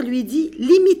sa mère lui dit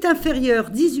limite inférieure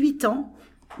 18 ans,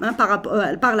 hein,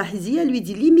 elle parle à Hizia, elle lui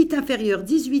dit limite inférieure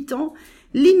 18 ans,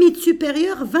 limite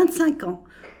supérieure 25 ans.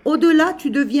 Au-delà, tu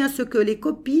deviens ce que les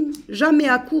copines, jamais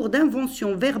à court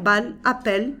d'invention verbale,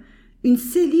 appellent une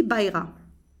célibaïra.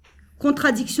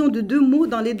 Contradiction de 2 mots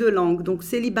dans les 2 langues, donc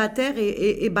célibataire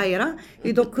et baïra.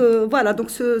 Et donc voilà, donc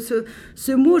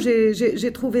ce mot,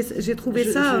 j'ai trouvé ça.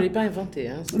 Je l'ai pas inventé,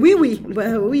 hein.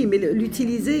 Oui, mais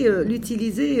l'utiliser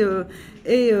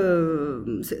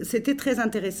c'était très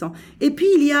intéressant. Et puis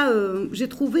il y a, j'ai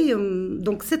trouvé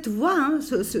donc cette voix, hein,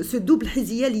 ce double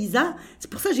Hizia Lisa. C'est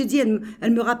pour ça que j'ai dit,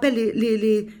 elle me rappelle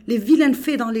les vilaines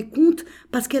fées dans les contes,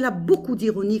 parce qu'elle a beaucoup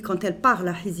d'ironie quand elle parle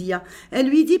à Hizia. Elle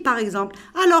lui dit par exemple,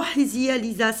 alors Hizia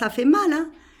Lisa, ça fait mal, hein?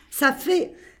 Ça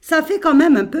fait quand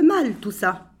même un peu mal tout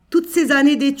ça. Toutes ces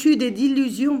années d'études et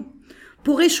d'illusions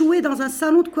pour échouer dans un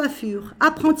salon de coiffure,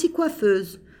 apprentie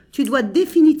coiffeuse. Tu dois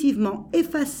définitivement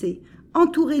effacer,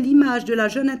 entourer l'image de la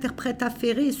jeune interprète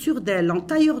affairée et sûre d'elle, en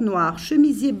tailleur noir,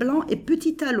 chemisier blanc et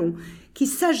petits talons, qui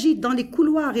s'agite dans les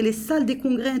couloirs et les salles des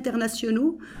congrès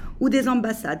internationaux ou des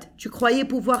ambassades. Tu croyais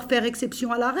pouvoir faire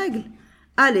exception à la règle?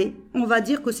 Allez, on va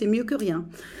dire que c'est mieux que rien.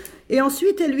 Et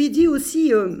ensuite, elle lui dit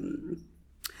aussi,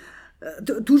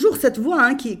 toujours cette voix,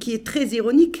 hein, qui est très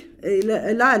ironique, et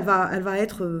là elle va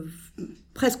être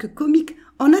presque comique.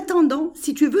 En attendant,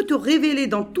 si tu veux te révéler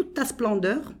dans toute ta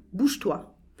splendeur,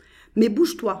 bouge-toi. Mais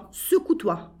bouge-toi,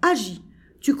 secoue-toi, agis.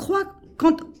 Tu crois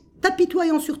qu'en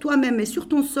t'apitoyant sur toi-même et sur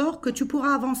ton sort que tu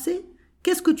pourras avancer?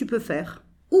 Qu'est-ce que tu peux faire?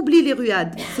 Oublie les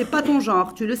ruades, c'est pas ton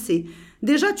genre, tu le sais.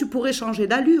 Déjà, tu pourrais changer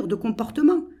d'allure, de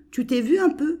comportement. Tu t'es vu un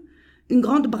peu? Une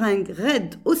grande bringue,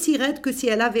 raide, aussi raide que si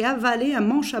elle avait avalé un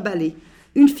manche à balai.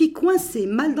 Une fille coincée,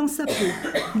 mal dans sa peau,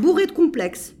 bourrée de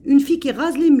complexes. Une fille qui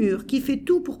rase les murs, qui fait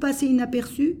tout pour passer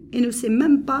inaperçue et ne sait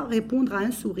même pas répondre à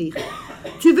un sourire.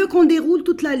 Tu veux qu'on déroule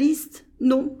toute la liste?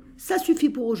 Non, ça suffit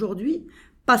pour aujourd'hui,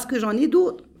 parce que j'en ai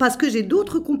d'autres, parce que j'ai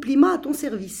d'autres compliments à ton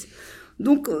service.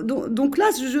 Donc là,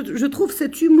 je trouve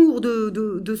cet humour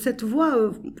de cette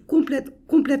voix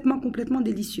complètement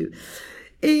délicieux.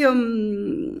 Et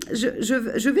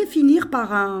je vais finir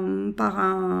par un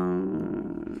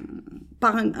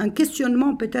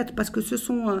questionnement peut-être, parce que ce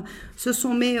sont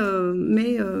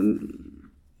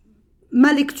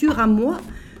ma lecture à moi.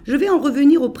 Je vais en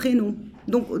revenir au prénom.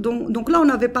 Donc là, on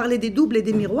avait parlé des doubles et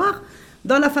des miroirs.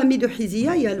 Dans la famille de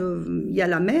Hizia, il y a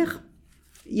la mère.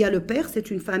 Il y a le père,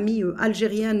 c'est une famille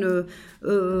algérienne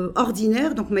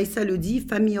ordinaire, donc Maïssa le dit,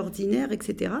 famille ordinaire,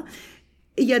 etc.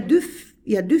 Et il y a deux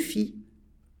filles.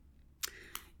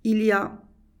 Il y a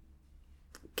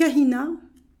Kahina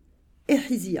et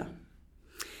Hizia.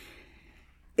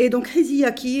 Et donc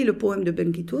Hizia qui est le poème de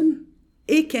Ben Guitoun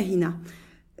et Kahina.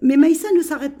 Mais Maïssa ne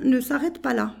s'arrête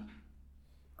pas là.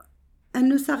 Elle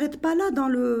ne s'arrête pas là dans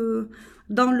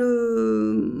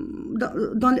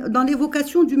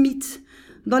l'évocation du mythe.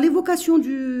 Dans l'évocation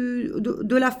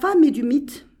de la femme et du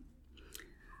mythe,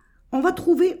 on va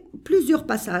trouver plusieurs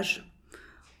passages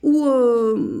où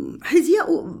Hizia,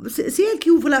 c'est elle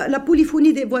qui ouvre la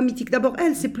polyphonie des voix mythiques. D'abord,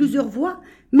 elle, c'est plusieurs voix,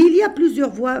 mais il y a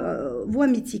plusieurs voix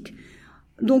mythiques.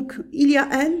 Donc, il y a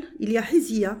elle, il y a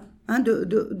Hizia,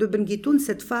 de Ben Guitoun,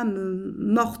 cette femme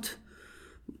morte,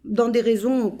 dans des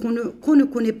raisons qu'on ne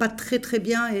connaît pas très très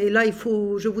bien. Et là,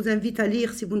 je vous invite à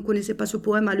lire, si vous ne connaissez pas ce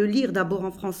poème, à le lire d'abord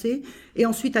en français et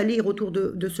ensuite à lire autour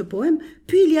de ce poème.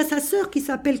 Puis il y a sa sœur qui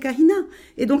s'appelle Kahina.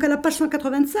 Et donc à la page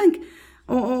 185,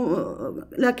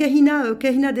 la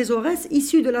Kahina des Aurès,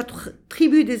 issue de la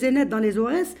tribu des Zénètes dans les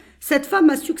Aurès, cette femme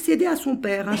a succédé à son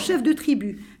père, un chef de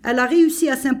tribu. Elle a réussi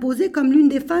à s'imposer comme l'une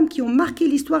des femmes qui ont marqué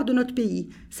l'histoire de notre pays.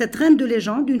 Cette reine de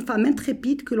légende, une femme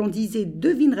intrépide que l'on disait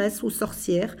devineresse ou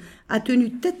sorcière, a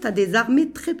tenu tête à des armées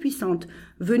très puissantes,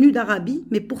 venues d'Arabie,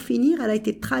 mais pour finir, elle a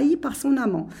été trahie par son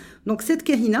amant. Donc cette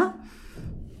Kahina,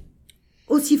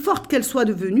 aussi forte qu'elle soit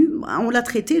devenue, on l'a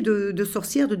traitée de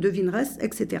sorcière, de devineresse,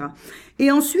 etc. Et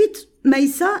ensuite,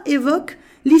 Maïssa évoque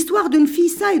l'histoire d'une fille,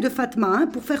 Saï de Fatma.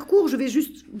 Pour faire court, je vais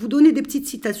juste vous donner des petites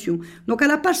citations. Donc à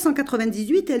la page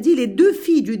 198, elle dit « Les deux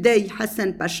filles du Dey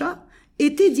Hassan Pacha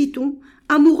étaient, dit-on,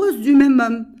 amoureuses du même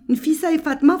homme. Nfissa et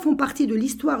Fatma font partie de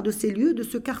l'histoire de ces lieux, de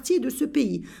ce quartier, de ce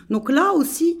pays. » Donc là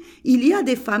aussi, il y a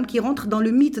des femmes qui rentrent dans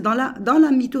le mythe, dans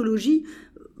la mythologie,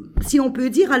 si on peut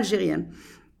dire, algérienne.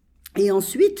 Et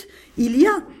ensuite, il y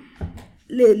a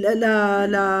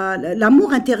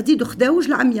l'amour interdit de Khdaouj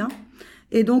l'Amia.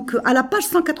 Et donc, à la page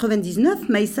 199,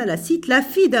 Maïssa la cite, « La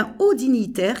fille d'un haut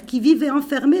dignitaire qui vivait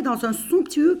enfermée dans un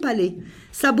somptueux palais.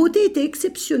 Sa beauté était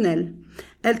exceptionnelle.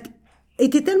 Elle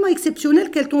était tellement exceptionnelle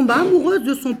qu'elle tomba amoureuse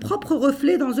de son propre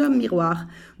reflet dans un miroir.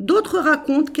 D'autres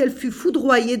racontent qu'elle fut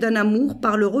foudroyée d'un amour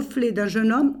par le reflet d'un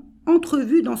jeune homme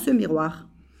entrevu dans ce miroir. »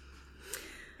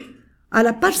 À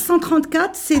la page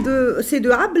 134, c'est de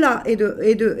Abla et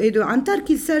de Antar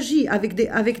qu'il s'agit, avec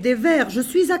des vers. « Je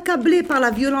suis accablée par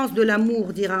la violence de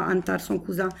l'amour, dira Antar, son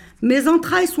cousin. Mes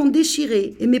entrailles sont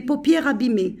déchirées et mes paupières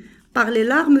abîmées par les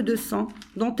larmes de sang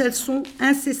dont elles sont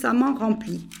incessamment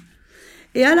remplies. »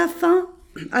 Et à la fin,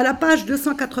 à la page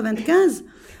 295,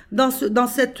 dans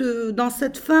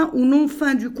cette fin ou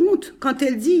non-fin du conte, quand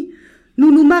elle dit «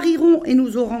 Nous nous marierons et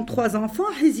nous aurons 3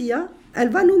 enfants », Hizia, elle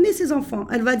va nommer ses enfants.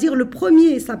 Elle va dire le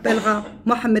premier s'appellera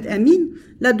Mohamed Amin,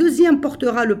 la deuxième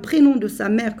portera le prénom de sa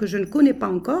mère que je ne connais pas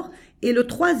encore, et le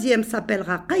troisième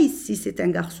s'appellera Qaïs si c'est un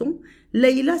garçon,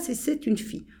 Leïla si c'est une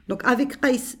fille. Donc avec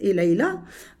Qaïs et Leïla,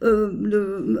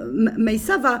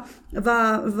 Maïssa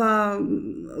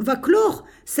va clore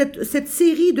cette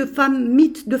série de femmes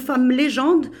mythes, de femmes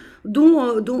légendes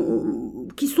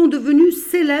qui sont devenues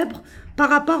célèbres par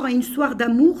rapport à une histoire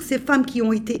d'amour, ces femmes qui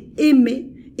ont été aimées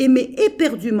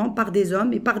éperdument par des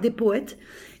hommes et par des poètes,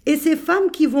 et ces femmes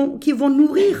qui vont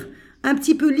nourrir un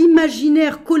petit peu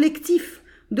l'imaginaire collectif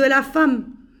de la femme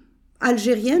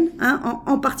algérienne,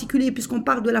 en particulier puisqu'on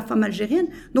parle de la femme algérienne.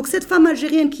 Donc cette femme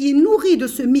algérienne qui est nourrie de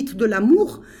ce mythe de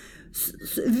l'amour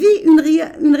vit une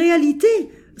réalité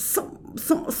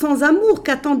sans amour,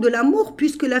 qu'attend de l'amour,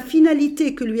 puisque la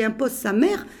finalité que lui impose sa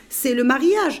mère, c'est le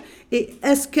mariage. Et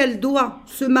est-ce qu'elle doit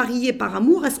se marier par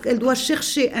amour? Est-ce qu'elle doit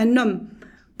chercher un homme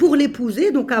pour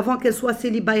l'épouser, donc avant qu'elle soit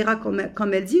célibaïra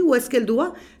comme elle dit, ou est-ce qu'elle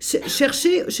doit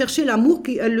chercher l'amour,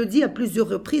 elle le dit à plusieurs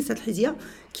reprises, cette Hizia,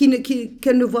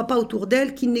 qu'elle ne voit pas autour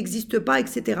d'elle, qui n'existe pas,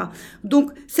 etc. Donc,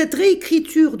 cette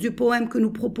réécriture du poème que nous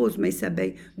propose Maïssa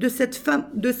Bey, de cette femme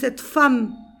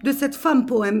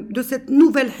poème, de cette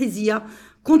nouvelle Hizia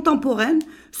contemporaine,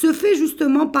 se fait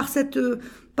justement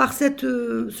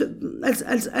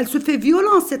elle se fait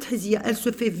violence, cette Hizia, elle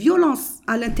se fait violence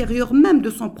à l'intérieur même de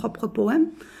son propre poème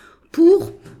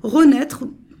pour renaître,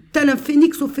 tel un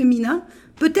phénix au féminin,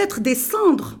 peut-être des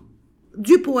cendres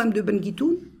du poème de Ben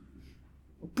Guitoun,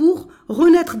 pour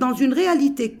renaître dans une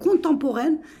réalité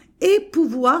contemporaine et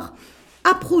pouvoir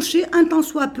approcher un tant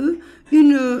soit peu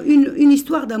une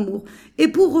histoire d'amour. Et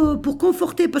pour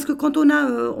conforter, parce que quand on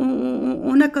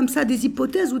a comme ça des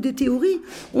hypothèses ou des théories,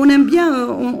 on aime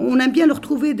bien leur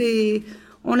trouver des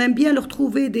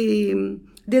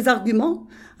arguments,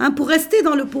 hein, pour rester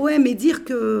dans le poème et dire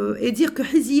que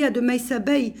Hizia de Maïssa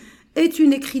Bey est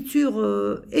une écriture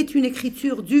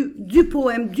du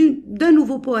poème, d'un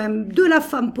nouveau poème, de la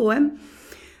femme poème.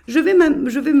 Je vais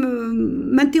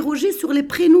m'interroger sur les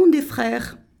prénoms des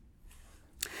frères.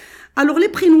 Alors, les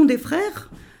prénoms des frères,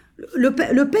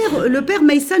 le père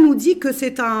Maïssa nous dit que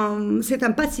c'est un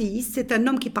passéiste, c'est un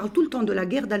homme qui parle tout le temps de la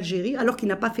guerre d'Algérie, alors qu'il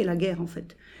n'a pas fait la guerre, en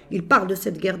fait. Il parle de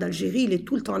cette guerre d'Algérie, il est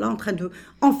tout le temps là en train de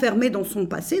enfermer dans son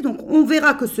passé. Donc, on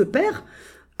verra que ce père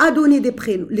a donné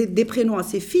des prénoms à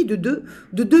ses filles de deux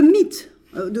mythes,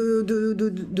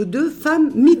 de deux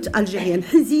femmes mythes algériennes,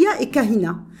 Hizia et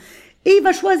Kahina. Et il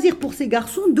va choisir pour ses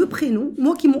garçons deux prénoms,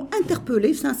 moi qui m'ont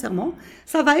interpellée, sincèrement.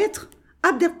 Ça va être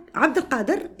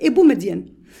Abdelkader et Boumediene.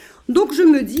 Donc je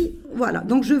me dis, voilà,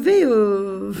 donc je vais,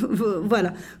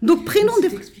 voilà. Donc prénom des...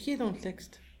 C'est expliqué dans le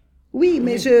texte. Oui,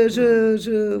 mais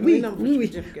oui.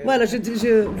 Voilà,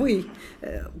 oui.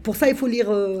 Pour ça, il faut lire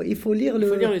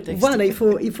le texte. Voilà, il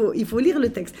faut lire le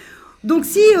texte. Donc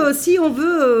si on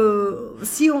veut,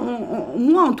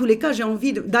 moi en tous les cas, j'ai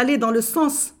envie d'aller dans le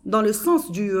sens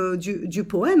du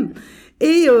poème,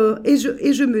 et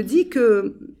je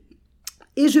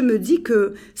me dis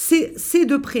que ces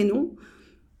deux prénoms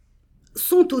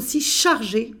sont aussi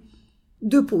chargés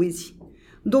de poésie.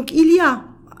 Donc il y a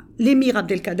l'émir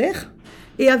Abdelkader,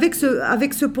 et avec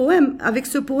ce poème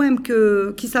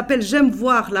qui s'appelle J'aime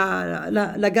voir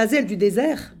la gazelle du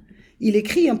désert. Il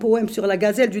écrit un poème sur la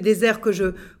gazelle du désert que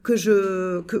je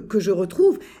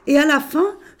retrouve. Et à la fin,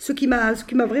 ce qui m'a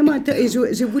vraiment intéressé,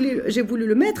 et j'ai voulu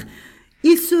le mettre,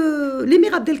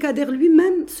 l'émir Abdelkader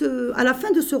lui-même, à la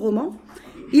fin de ce roman,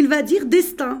 il va dire: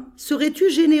 Destin, serais-tu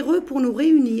généreux pour nous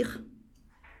réunir?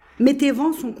 Mais tes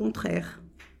vents sont contraires.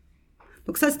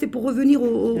 Donc ça, c'était pour revenir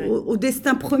au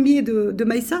destin premier de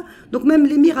Maïssa. Donc même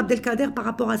l'émir Abdelkader, par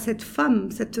rapport à cette femme,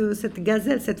 cette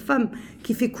gazelle, cette femme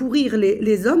qui fait courir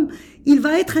les hommes, il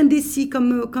va être indécis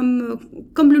comme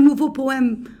le nouveau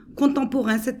poème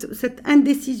contemporain, cette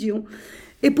indécision.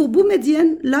 Et pour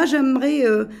Boumediene, là,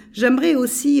 j'aimerais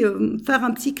aussi faire un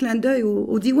petit clin d'œil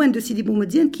au diwan de Sidi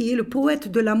Boumediene, qui est le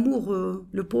poète de l'amour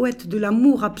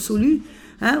absolu.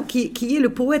 Hein, qui est le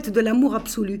poète de l'amour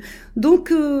absolu.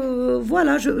 Donc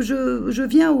voilà, je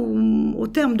viens au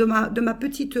terme de ma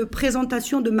petite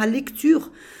présentation, de ma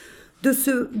lecture de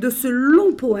ce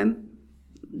long poème,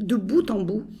 de bout en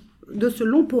bout, de ce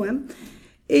long poème.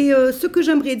 Et ce que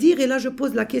j'aimerais dire, et là je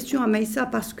pose la question à Maïssa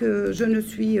parce que je ne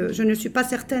suis pas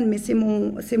certaine, mais c'est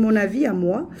mon avis à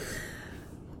moi.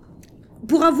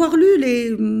 Pour avoir lu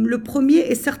le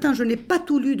premier, et certains, je n'ai pas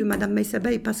tout lu de Madame Maïssa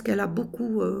Bey parce qu'elle a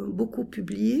beaucoup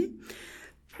publié,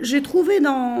 j'ai trouvé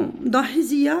dans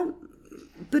Hizia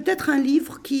peut-être un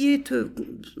livre qui est...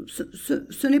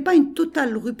 ce n'est pas une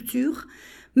totale rupture,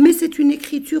 mais c'est une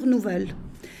écriture nouvelle.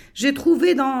 J'ai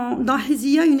trouvé dans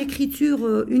Hizia une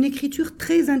écriture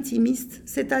très intimiste,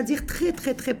 c'est-à-dire très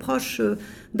très très proche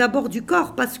d'abord du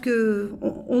corps, parce que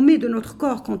on met de notre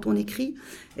corps quand on écrit,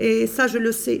 et ça je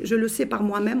le sais par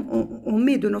moi-même, on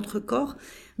met de notre corps.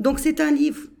 Donc c'est un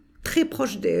livre très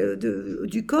proche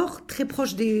du corps, très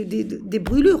proche des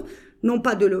brûlures, non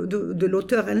pas de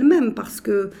l'auteur elle-même, parce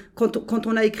que quand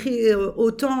on a écrit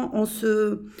autant,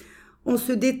 on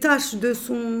se détache de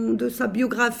sa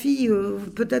biographie,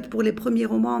 peut-être pour les premiers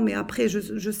romans, mais après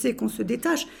je sais qu'on se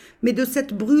détache, mais de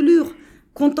cette brûlure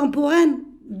contemporaine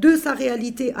de sa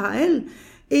réalité à elle.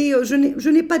 Et je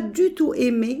n'ai pas du tout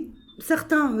aimé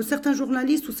certains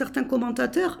journalistes ou certains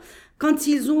commentateurs quand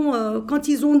ils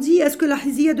ont dit: est-ce que la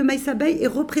Hizia de Maïssa Bey est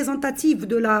représentative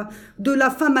de la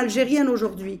femme algérienne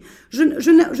aujourd'hui?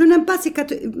 Je n'aime pas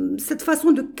cette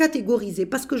façon de catégoriser,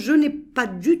 parce que je n'ai pas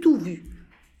du tout vu,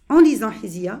 en lisant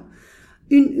Hizia,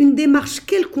 une démarche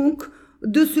quelconque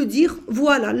de se dire,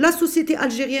 voilà, la société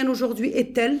algérienne aujourd'hui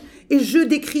est telle, et je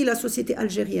décris la société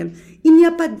algérienne.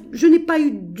 Je n'ai pas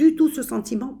eu du tout ce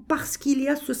sentiment, parce qu'il y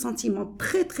a ce sentiment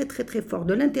très, très, très, très fort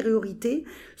de l'intériorité,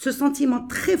 ce sentiment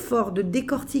très fort de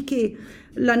décortiquer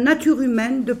la nature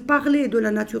humaine, de parler de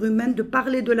la nature humaine, de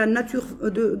parler de la nature,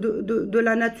 de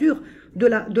la nature, de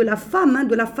la femme, hein,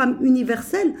 de la femme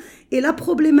universelle, et la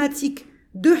problématique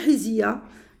de Hizia,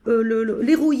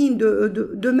 l'héroïne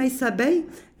de Meissa Bey,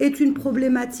 est une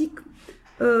problématique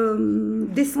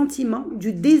des sentiments,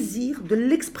 du désir, de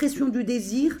l'expression du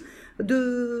désir,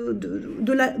 de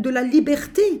la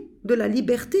liberté,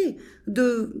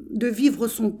 de vivre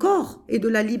son corps, et de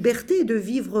la liberté de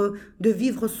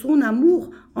vivre son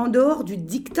amour en dehors du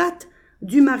diktat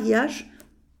du mariage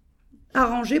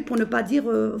arrangé, pour ne pas dire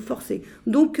forcé.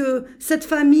 Donc cette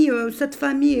famille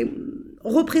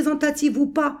représentative ou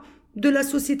pas de la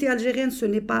société algérienne, ce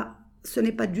n'est pas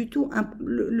du tout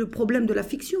le problème de la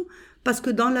fiction, parce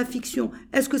que dans la fiction,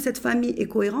 est-ce que cette famille est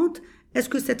cohérente? Est-ce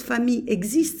que cette famille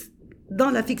existe dans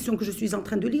la fiction que je suis en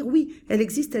train de lire? Oui, elle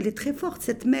existe, elle est très forte,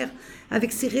 cette mère,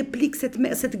 avec ses répliques,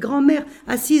 cette grand-mère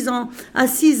assise à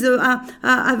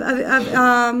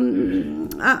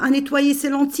nettoyer ses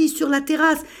lentilles sur la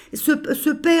terrasse,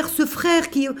 ce père, ce frère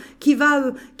qui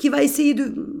va essayer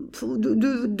de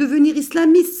devenir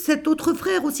islamiste, cet autre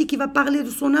frère aussi qui va parler de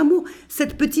son amour,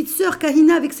 cette petite sœur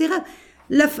Kahina avec ses rêves.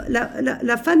 La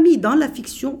famille dans la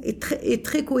fiction est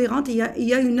très cohérente. Il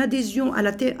y a une adhésion à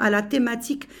la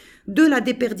thématique de la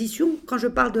déperdition. Quand je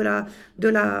parle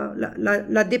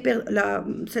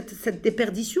cette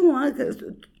déperdition, hein,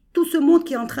 tout ce monde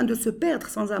qui est en train de se perdre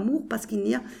sans amour, parce qu'il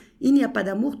n'y a pas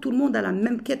d'amour, tout le monde a la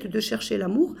même quête de chercher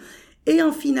l'amour. Et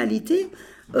en finalité,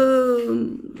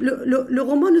 le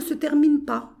roman ne se termine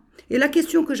pas. Et la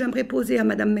question que j'aimerais poser à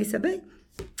Madame Meissa Bey,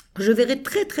 je verrais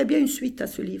très très bien une suite à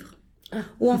ce livre.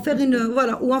 Ou en faire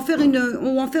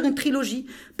une trilogie,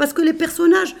 parce que les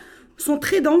personnages sont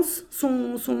très denses,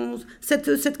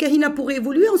 cette Kahina pourrait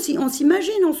évoluer, on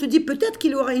s'imagine, on se dit peut-être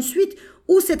qu'il y aura une suite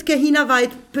où cette Kahina va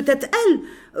être, peut-être elle,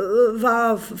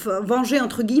 va venger,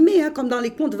 entre guillemets, hein, comme dans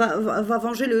les contes, va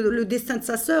venger le destin de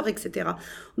sa sœur, etc.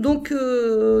 Donc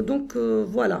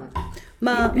voilà.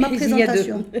 Ma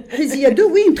présentation. Hizia 2,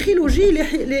 oui, une trilogie,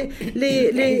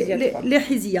 les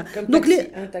Hizia. Donc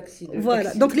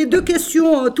donc les deux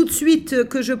questions tout de suite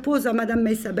que je pose à Madame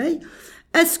Meissa Bey.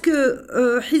 Est-ce que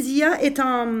Hizia est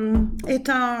un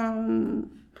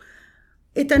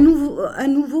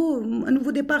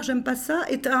nouveau départ, j'aime pas ça,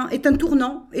 est un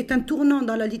tournant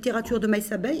dans la littérature de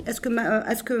Meissa Bey? Est-ce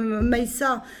que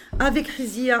Meissa, avec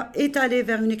Hizia, est allée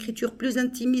vers une écriture plus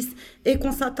intimiste, et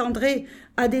qu'on s'attendrait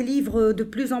à des livres de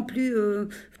plus en plus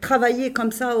travaillés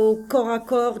comme ça au corps à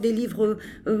corps, des livres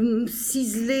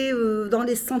ciselés dans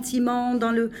les sentiments,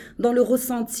 dans le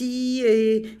ressenti,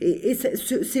 et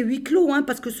c'est huis clos, hein,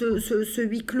 parce que ce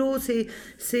huis clos, c'est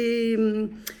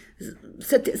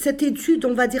cette étude,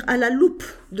 on va dire, à la loupe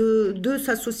de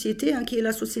sa société, hein, qui est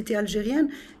la société algérienne,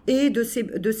 et de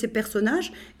ses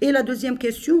personnages. Et la deuxième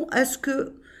question, est-ce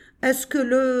que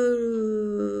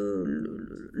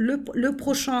le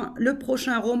prochain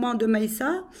roman de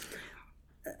Meissa,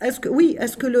 est-ce que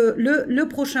le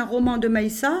prochain roman de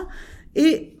Meissa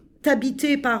est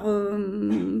habité par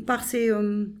ces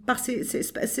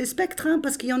spectres, hein,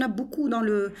 parce qu'il y en a beaucoup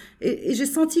et j'ai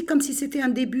senti comme si c'était un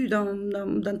début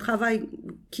d'un travail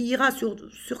qui ira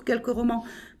sur quelques romans,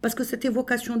 parce que cette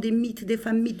évocation des mythes, des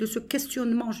femmes mythes, de ce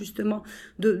questionnement justement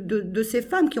de ces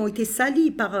femmes qui ont été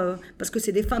salies parce que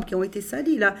c'est des femmes qui ont été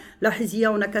salies. La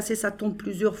Hizia, on a cassé sa tombe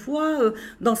plusieurs fois,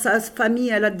 dans sa famille,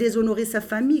 elle a déshonoré sa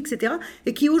famille, etc.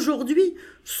 Et qui aujourd'hui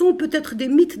sont peut-être des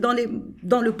mythes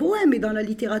dans le poème et dans la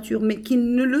littérature, mais qui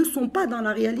ne le sont pas dans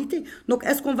la réalité. Donc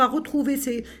est-ce qu'on va retrouver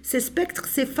ces spectres,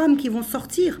 ces femmes qui vont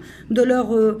sortir de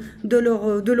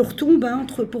leur tombe, hein,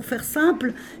 pour faire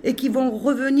simple, et qui vont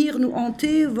revenir nous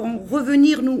hanter, vont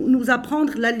revenir nous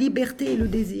apprendre la liberté et le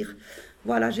désir.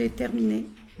 Voilà, j'ai terminé.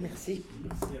 Merci.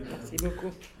 Merci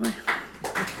beaucoup. Ouais.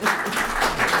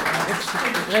 Merci.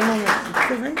 Vraiment merci.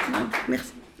 C'est vrai? Non,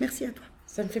 merci. Merci à toi.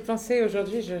 Ça me fait penser,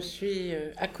 aujourd'hui, je suis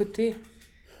à côté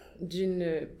d'une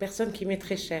personne qui m'est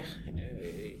très chère,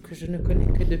 que je ne connais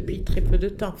que depuis très peu de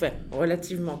temps, enfin,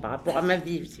 relativement, par rapport à ma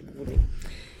vie, si vous voulez.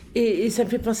 Et ça me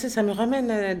fait penser, ça me ramène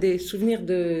à des souvenirs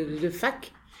de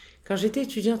fac. Quand j'étais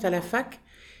étudiante à la fac,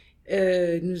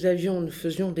 nous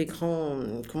faisions des grands,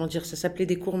 comment dire, ça s'appelait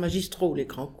des cours magistraux, les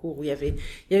grands cours, où il y avait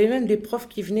même des profs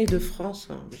qui venaient de France,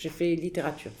 hein. J'ai fait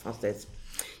littérature française.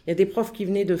 Il y a des profs qui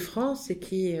venaient de France et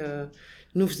qui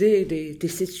nous faisaient des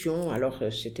sessions. Alors,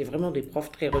 c'était vraiment des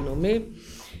profs très renommés.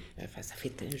 Enfin,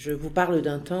 je vous parle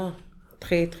d'un temps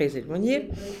très, très éloignés.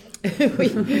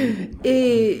 Oui.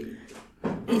 Et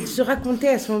il se racontait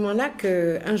à ce moment-là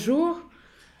qu'un jour,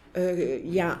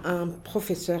 il y a un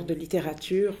professeur de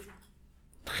littérature,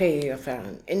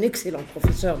 un excellent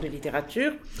professeur de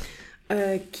littérature,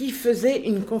 qui faisait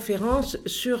une conférence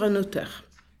sur un auteur,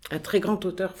 un très grand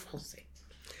auteur français.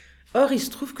 Or, il se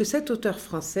trouve que cet auteur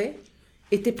français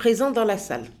était présent dans la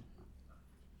salle.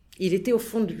 Il était au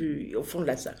fond de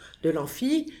la salle, de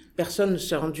l'amphi. Personne ne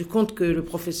s'est rendu compte que le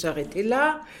professeur était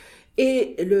là.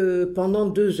 Et pendant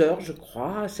 2 heures, je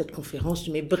crois, cette conférence,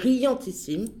 mais brillante,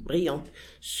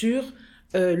 sur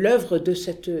l'œuvre de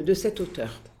cet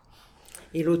auteur.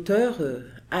 Et l'auteur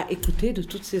a écouté de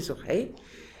toutes ses oreilles.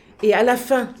 Et à la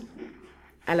fin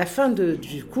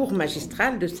du cours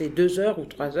magistral, de ces 2 heures ou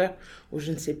 3 heures, ou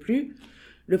je ne sais plus,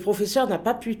 le professeur n'a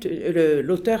pas pu...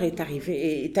 l'auteur est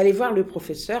allé voir le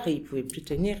professeur et il ne pouvait plus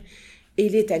tenir. Et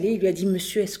il est allé, il lui a dit «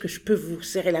 Monsieur, est-ce que je peux vous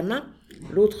serrer la main ?»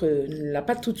 L'autre ne l'a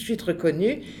pas tout de suite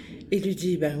reconnu. Et il lui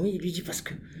dit « Ben oui. » Il lui dit « Parce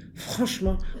que,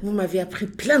 franchement, vous m'avez appris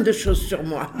plein de choses sur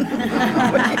moi. »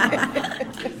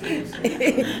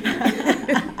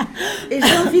 Et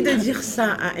j'ai envie de dire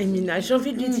ça à Emina. J'ai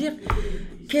envie de lui dire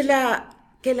qu'elle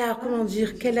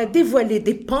a dévoilé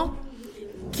des pans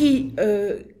qui...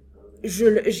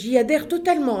 j'y adhère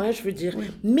totalement, je veux dire,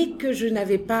 mais que je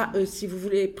n'avais pas, si vous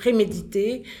voulez,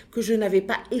 prémédité, que je n'avais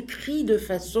pas écrit de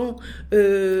façon...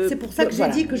 c'est pour ça que j'ai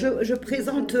dit que je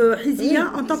présente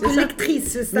Hizia en tant que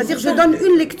lectrice, c'est-à-dire je donne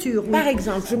une lecture. Par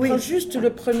exemple, je prends juste le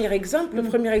premier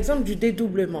exemple du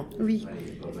dédoublement. Oui.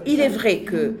 Il est vrai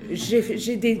que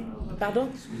j'ai des... Pardon ?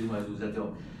 Excusez-moi, je vous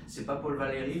interromps. C'est pas Paul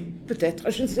Valéry ?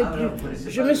 Peut-être, je ne sais plus.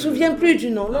 Je me souviens plus du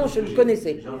nom. Non, je le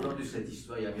connaissais. J'ai entendu cette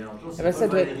histoire il y a bien longtemps.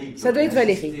 Ça doit être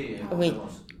Valéry. Oui.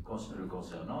 Le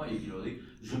concernant, et il a dit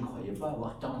je ne croyais pas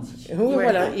avoir tant dit. Oui,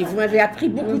 voilà. Et vous m'avez appris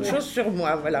beaucoup de choses sur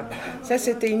moi. Voilà. Ça,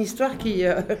 c'était une histoire qui.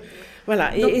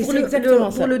 Voilà. Et c'est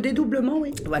exactement ça. Pour le dédoublement,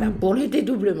 oui. Voilà. Pour le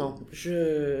dédoublement,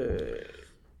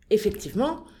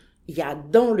 effectivement, il y a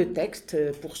dans le texte,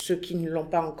 pour ceux qui ne l'ont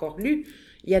pas encore lu,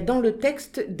 il y a dans le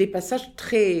texte des passages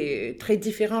très, très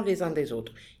différents les uns des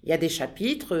autres. Il y a des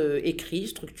chapitres écrits,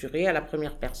 structurés à la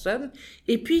première personne,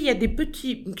 et puis il y a des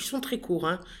petits, qui sont très courts,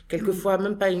 quelquefois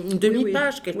même pas une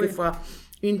demi-page, quelquefois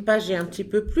une page et un petit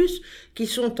peu plus, qui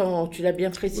sont tu l'as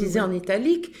bien précisé, en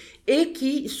italique, et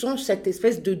qui sont cette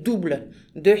espèce de double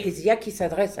de Hizia qui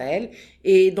s'adresse à elle,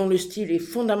 et dont le style est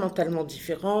fondamentalement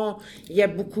différent. Il y a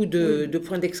beaucoup de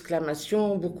points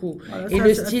d'exclamation, beaucoup. Voilà, et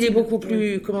le style est beaucoup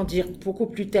plus, beaucoup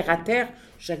plus terre à terre,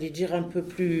 j'allais dire un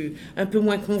peu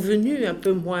moins convenu, un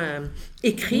peu moins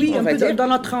écrit, on va dire. Dans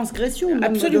la transgression.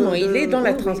 Absolument, il est dans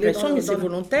la transgression, mais c'est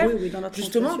volontaire,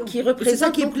 justement, qui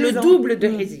représente donc le double de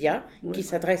Hizia qui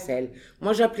s'adresse à elle.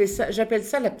 Moi, j'appelle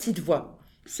ça la petite voix.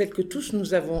 Celle que tous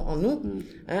nous avons en nous,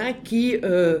 qui,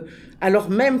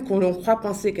 alors même qu'on l'on croit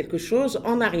penser quelque chose,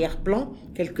 en arrière-plan,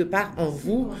 quelque part en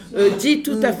vous, dit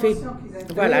tout à fait.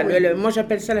 Voilà, moi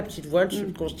j'appelle ça la petite voix, le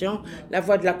subconscient, la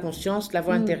voix de la conscience, la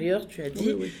voix intérieure, tu as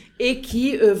dit, et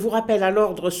qui vous rappelle à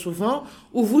l'ordre souvent,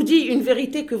 ou vous dit une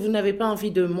vérité que vous n'avez pas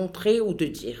envie de montrer ou de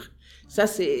dire. Ça,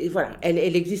 c'est, voilà,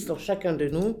 elle existe en chacun de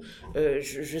nous.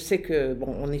 Je sais que,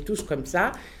 on est tous comme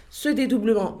ça. Ce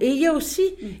dédoublement. Et il y a aussi,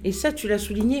 et ça tu l'as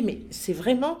souligné, mais c'est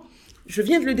vraiment, je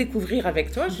viens de le découvrir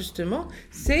avec toi justement,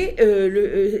 c'est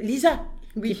Lisa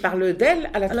qui parle d'elle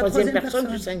à la troisième personne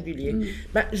du singulier.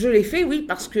 Je l'ai fait,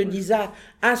 parce que Lisa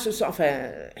a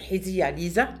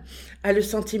Lisa a le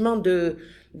sentiment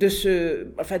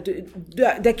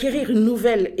d'acquérir une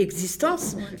nouvelle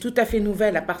existence, tout à fait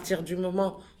nouvelle à partir du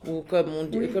moment où, comme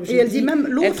elle dit même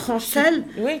l'autre, celle,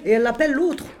 et elle l'appelle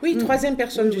l'autre. Oui, troisième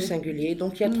personne du singulier.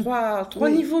 Donc il y a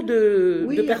trois niveaux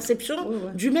de perception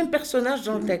du même personnage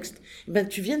dans le texte.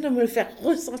 Tu viens de me le faire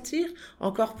ressentir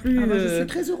encore plus. Je suis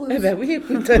très heureuse. Oui,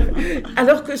 écoute.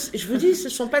 Alors que je vous dis, ce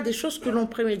sont pas des choses que l'on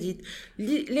prémédite.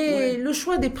 Le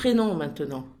choix des prénoms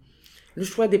maintenant. Le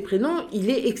choix des prénoms,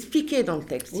 il est expliqué dans le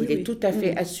texte. Il est tout à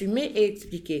fait assumé et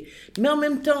expliqué. Mais en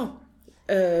même temps,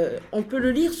 on peut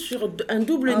le lire sur un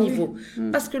double niveau.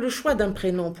 Parce que le choix d'un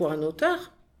prénom pour un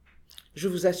auteur, je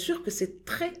vous assure que c'est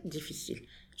très difficile.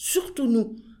 Surtout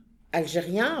nous,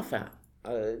 Algériens,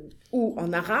 ou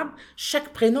en arabe,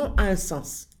 chaque prénom a un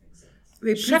sens.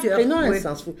 Chaque prénom a un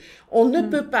sens. On ne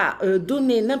peut pas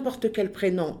donner n'importe quel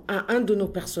prénom à un de nos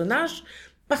personnages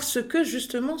parce que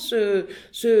justement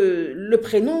le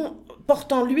prénom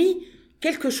porte en lui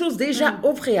quelque chose déjà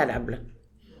au préalable.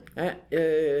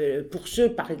 Pour ceux,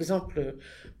 par exemple,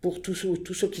 pour tous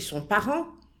ceux qui sont parents,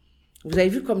 vous avez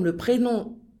vu comme le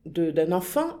prénom d'un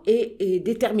enfant est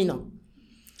déterminant.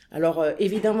 Alors,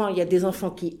 évidemment, il y a des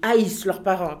enfants qui haïssent leurs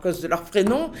parents à cause de leur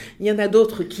prénom. Il y en a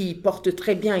d'autres qui portent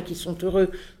très bien et qui sont heureux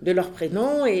de leur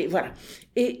prénom. Et voilà.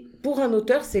 Et pour un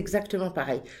auteur, c'est exactement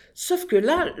pareil. Sauf que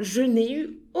là, je n'ai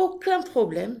eu aucun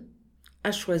problème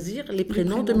à choisir les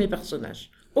prénoms de mes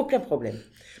personnages. Aucun problème.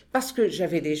 Parce que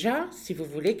j'avais déjà, si vous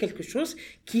voulez, quelque chose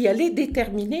qui allait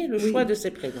déterminer le choix de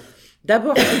ces prénoms.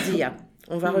 D'abord, Hizia.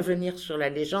 On va revenir sur la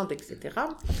légende, etc.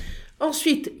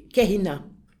 Ensuite, Kahina.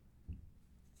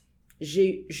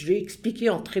 Je l'ai expliqué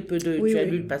en très peu de... tu as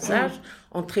lu le passage,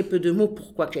 en très peu de mots,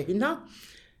 pourquoi Kahina,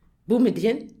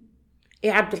 Boumediene et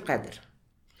Abdelkader.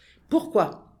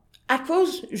 Pourquoi? À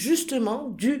cause, justement,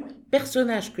 du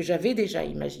personnage que j'avais déjà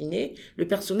imaginé, le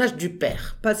personnage du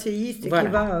père. Passéiste, Voilà.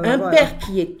 qui va... Un père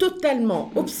qui est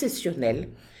totalement obsessionnel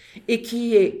et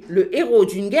qui est le héros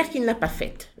d'une guerre qu'il n'a pas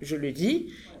faite, je le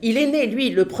dis. Il est né,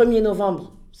 lui, le 1er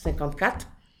novembre 54,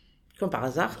 comme par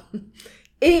hasard,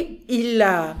 et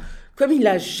comme il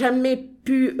n'a jamais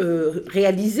pu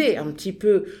réaliser un petit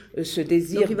peu ce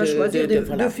désir. Donc il va choisir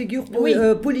deux figures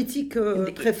politiques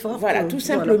très fortes. Voilà, tout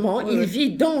simplement, il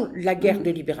vit dans la guerre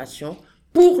de libération,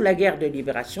 pour la guerre de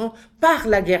libération, par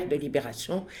la guerre de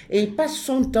libération, et il passe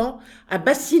son temps à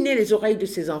bassiner les oreilles de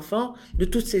ses enfants de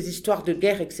toutes ces histoires de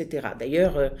guerre, etc.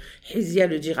 D'ailleurs, Hizia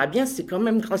le dira bien, c'est quand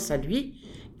même grâce à lui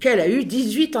qu'elle a eu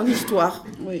 18 en histoire.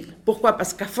 Oui. Pourquoi?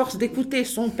 Parce qu'à force d'écouter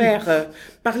son père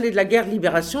parler de la guerre de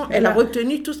libération, elle a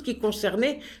retenu tout ce qui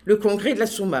concernait le congrès de la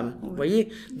Soumam. Oui. Vous voyez?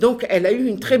 Donc, elle a eu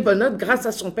une très bonne note grâce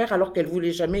à son père, alors qu'elle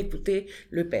voulait jamais écouter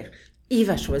le père. Il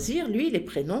va choisir, lui, les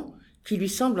prénoms qui lui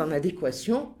semblent en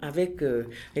adéquation avec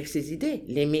ses idées.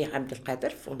 L'émir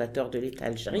Abdelkader, fondateur de l'État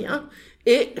algérien,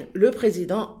 et le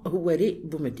président Houari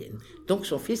Boumediene. Donc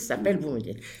son fils s'appelle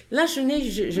Boumediene. Là, je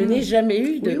n'ai jamais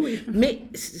eu de... Oui. Mais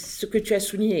ce que tu as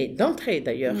souligné d'entrée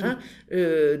d'ailleurs,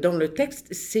 dans le texte,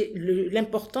 c'est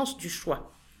l'importance du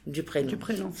choix du prénom.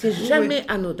 C'est jamais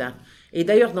anodin. Et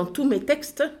d'ailleurs, dans tous mes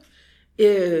textes,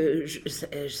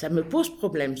 ça me pose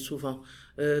problème souvent.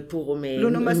 Pour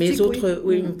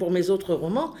pour mes autres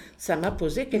romans, ça m'a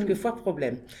posé quelquefois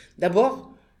problème.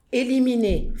 D'abord,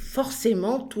 éliminer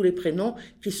forcément tous les prénoms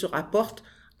qui se rapportent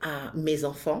à mes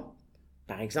enfants,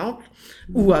 par exemple,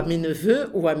 ou à mes neveux,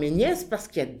 ou à mes nièces, parce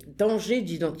qu'il y a danger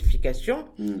d'identification,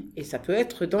 et ça peut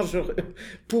être dangereux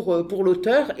pour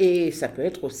l'auteur, et ça peut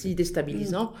être aussi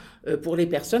déstabilisant pour les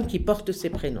personnes qui portent ces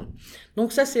prénoms.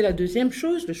 Donc ça, c'est la deuxième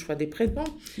chose, le choix des prénoms.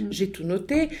 J'ai tout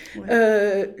noté.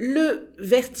 Le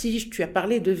vertige, tu as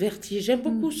parlé de vertige. J'aime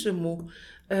beaucoup ce mot,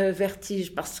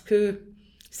 vertige, parce que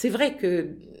c'est vrai que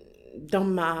dans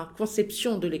ma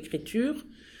conception de l'écriture,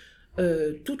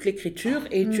 toute l'écriture,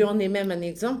 et tu en es même un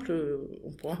exemple,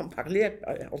 on pourra en parler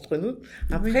entre nous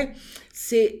après,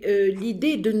 c'est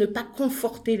l'idée de ne pas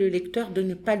conforter le lecteur, de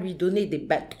ne pas lui donner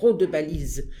trop de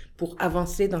balises pour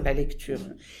avancer dans la lecture.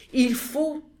 Il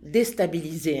faut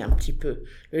déstabiliser un petit peu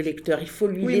le lecteur, il faut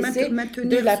lui laisser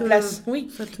de la place.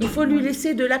 Il faut lui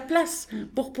laisser de la place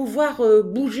pour pouvoir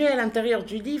bouger à l'intérieur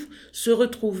du livre, se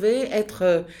retrouver,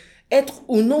 être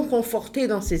ou non conforté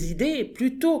dans ses idées,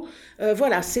 plutôt,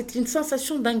 c'est une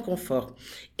sensation d'inconfort.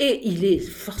 Et il est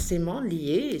forcément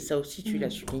lié, et ça aussi tu l'as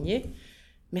souligné,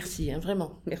 merci,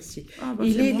 vraiment, merci.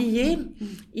 Il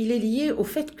est lié au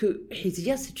fait que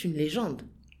Hizia, c'est une légende.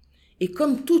 Et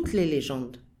comme toutes les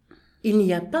légendes, il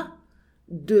n'y a pas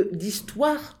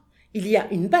d'histoire, il y a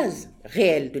une base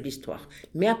réelle de l'histoire.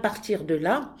 Mais à partir de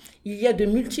là, il y a de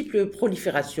multiples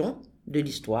proliférations de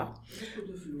l'histoire,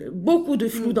 beaucoup de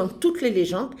flou dans toutes les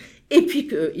légendes, et puis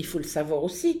il faut le savoir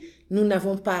aussi, nous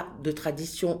n'avons pas de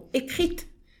tradition écrite,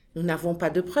 nous n'avons pas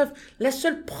de preuves. La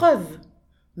seule preuve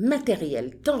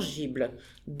matérielle, tangible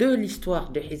de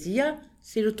l'histoire de Hizia,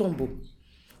 c'est le tombeau,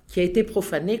 qui a été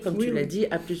profané, comme tu l'as dit,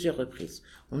 à plusieurs reprises.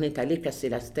 On est allé casser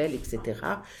la stèle, etc.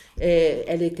 Et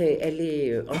elle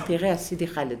est enterrée à Sidi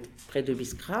Khaled, près de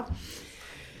Biskra.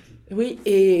 Oui,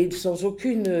 et sans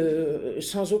aucun,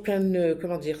 sur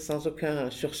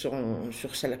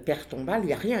la pierre tombale, il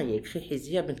n'y a rien. Il y a écrit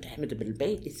Hizia bint Ahmed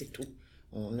Belbey et c'est tout.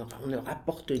 On ne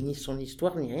rapporte ni son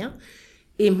histoire, ni rien.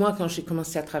 Et moi, quand j'ai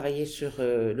commencé à travailler sur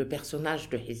le personnage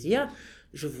de Hizia,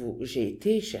 j'ai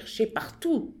été chercher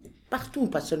partout,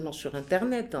 pas seulement sur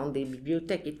Internet, dans des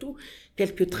bibliothèques et tout,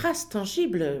 quelques traces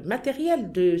tangibles,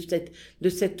 matérielles de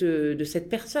cette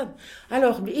personne.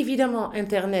 Alors, évidemment,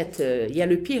 Internet, il y a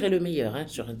le pire et le meilleur.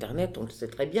 Sur Internet, on le sait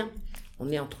très bien. On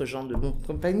est entre gens de bonne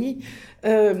compagnie.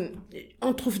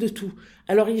 On trouve de tout.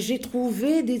 Alors, j'ai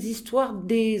trouvé des histoires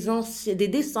des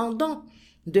descendants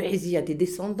de Hizia, des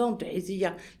descendants de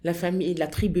Hizia, la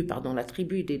tribu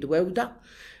des Douaouda,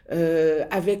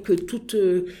 avec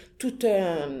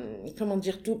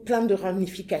plein de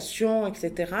ramifications,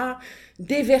 etc.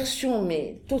 Des versions,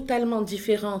 mais totalement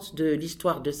différentes de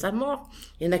l'histoire de sa mort.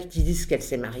 Il y en a qui disent qu'elle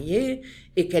s'est mariée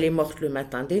et qu'elle est morte le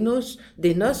matin des noces.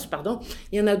 Il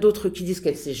y en a d'autres qui disent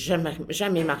qu'elle s'est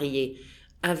jamais mariée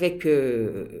avec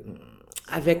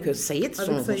Saïd,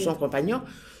 son compagnon,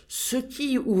 ce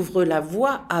qui ouvre la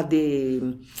voie à des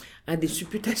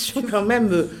supputations quand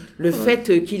même, le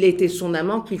fait qu'il ait été son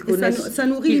amant, qu'il connaisse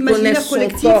son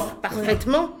corps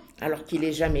parfaitement, alors qu'il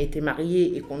n'ait jamais été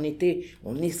marié et on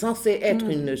est censé être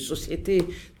une société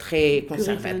très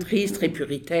conservatrice, très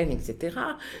puritaine, etc.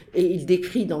 Et il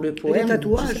décrit dans le poème, je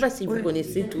ne sais pas si vous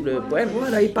connaissez tout le poème,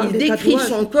 il décrit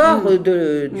son corps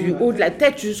du haut de la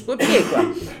tête jusqu'aux pieds, quoi.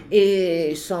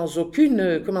 Et sans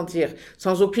aucune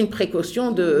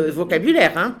précaution de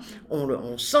vocabulaire, hein.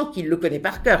 On sent qu'il le connaît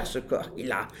par cœur, ce corps,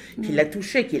 qu'il l'a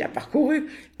touché, qu'il a parcouru.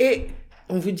 Et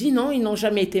on vous dit non, ils n'ont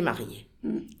jamais été mariés.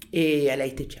 Et elle a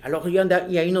été tuée. Alors il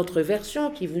y a une autre version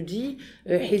qui vous dit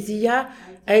Hizia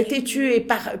a été tuée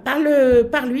par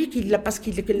lui parce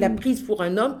qu'il l'a prise pour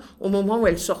un homme au moment où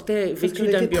elle sortait vêtue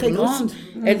d'un burnous.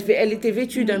 Elle était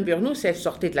vêtue d'un burnous et elle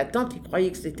sortait de la tente. Il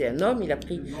croyait que c'était un homme. Il a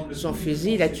pris son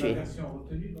fusil, il l'a tuée.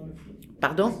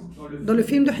 Pardon? Dans le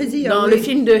film de Hizia. Dans le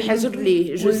film de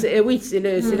Hazurli. Oui, c'est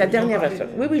la dernière version.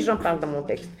 Oui, j'en parle dans mon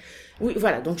texte. Oui,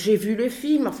 voilà, donc j'ai vu le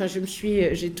film,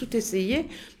 j'ai tout essayé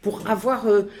pour avoir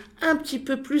un petit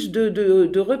peu plus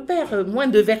de repères, moins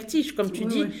de vertige, comme tu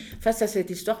dis, face à cette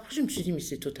histoire. Je me suis dit, mais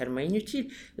c'est totalement inutile.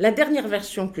 La dernière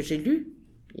version que j'ai lue,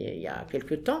 il y a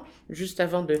quelque temps,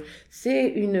 c'est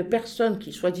une personne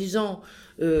qui, soi-disant,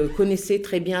 connaissait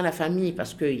très bien la famille,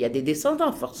 parce qu'il y a des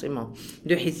descendants, forcément,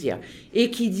 de Hizia, et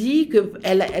qui dit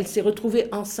qu'elle s'est retrouvée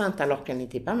enceinte alors qu'elle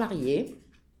n'était pas mariée.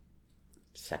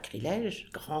 Sacrilège,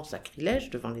 grand sacrilège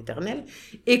devant l'Éternel,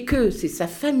 et que c'est sa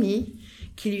famille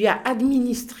qui lui a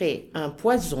administré une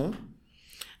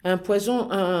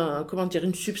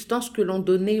substance que l'on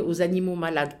donnait aux animaux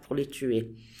malades pour les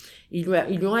tuer. Ils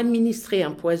lui ont administré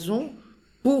un poison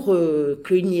pour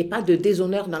qu'il n'y ait pas de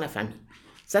déshonneur dans la famille.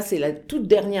 Ça, c'est la toute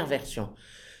dernière version.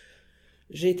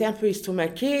 J'ai été un peu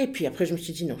estomaquée, et puis après je me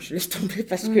suis dit non, je laisse tomber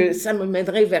parce que ça me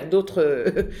mènerait vers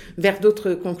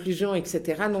d'autres conclusions,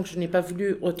 etc. Donc je n'ai pas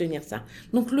voulu retenir ça.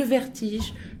 Donc le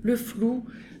vertige, le flou,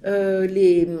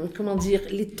 les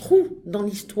trous dans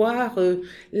l'histoire,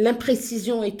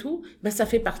 l'imprécision et tout, ça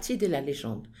fait partie de la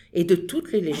légende. Et de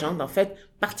toutes les légendes, en fait,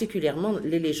 particulièrement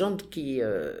les légendes qui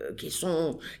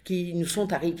sont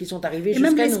arrivées jusqu'à nous. Et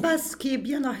même l'espace, qui est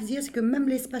bien dans Hizia, c'est que même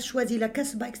l'espace choisi, la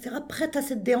Kasbah, etc., prête à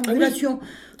cette déambulation.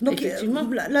 Oui, donc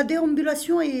la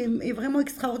déambulation est vraiment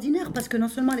extraordinaire parce que non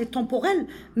seulement elle est temporelle,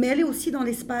 mais elle est aussi dans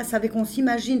l'espace. On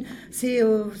s'imagine ces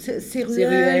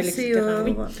ruelles, etc.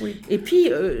 Oui. Et puis,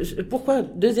 pourquoi,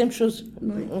 deuxième chose,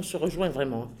 on se rejoint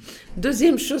vraiment.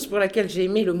 Deuxième chose pour laquelle j'ai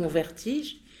aimé le mot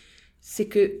vertige, c'est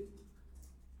que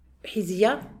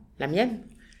Hizia, la mienne,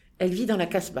 elle vit dans la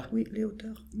Kasbah. Oui, les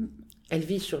hauteurs. Elle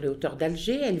vit sur les hauteurs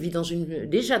d'Alger, elle vit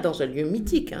déjà dans un lieu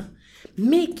mythique, hein,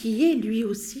 mais qui est lui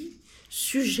aussi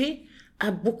sujet à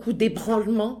beaucoup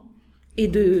d'ébranlements et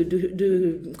de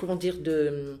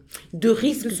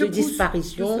risques de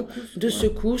disparition, de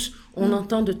secousses. On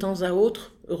entend de temps à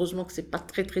autre, heureusement que c'est pas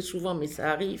très très souvent, mais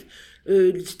ça arrive,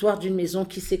 l'histoire d'une maison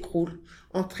qui s'écroule,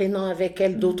 entraînant avec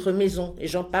elle d'autres maisons, et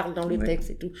j'en parle dans le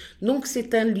texte et tout. Donc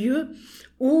c'est un lieu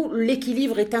où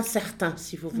l'équilibre est incertain,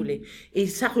 si vous voulez. Et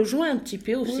ça rejoint un petit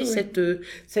peu aussi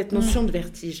cette notion de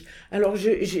vertige. Alors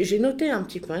j'ai noté un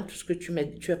petit peu tout ce que tu as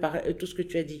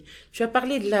dit. Tu as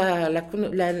parlé de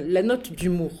la note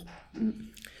d'humour.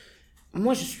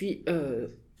 Moi je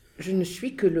ne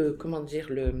suis que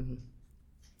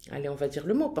on va dire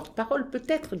le mot, porte-parole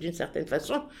peut-être d'une certaine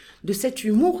façon, de cet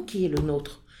humour qui est le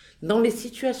nôtre. Dans les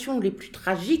situations les plus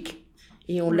tragiques,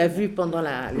 et on l'a vu pendant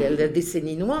la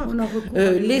décennie noire,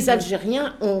 les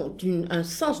Algériens ont un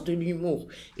sens de l'humour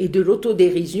et de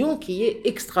l'autodérision qui est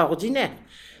extraordinaire.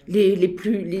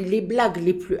 Les blagues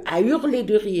les plus à hurler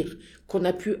de rire qu'on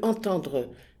a pu entendre,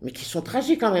 mais qui sont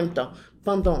tragiques en même temps.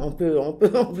 On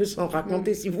peut s'en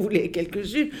raconter si vous voulez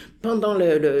quelques-unes. Pendant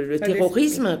le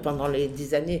terrorisme, pendant les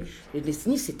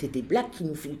décennies, c'était des blagues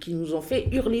qui nous ont fait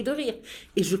hurler de rire.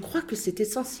 Et je crois que c'est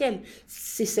essentiel.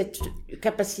 C'est cette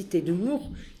capacité d'humour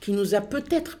qui nous a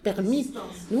peut-être permis,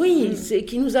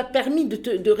 qui nous a permis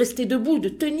de rester debout, de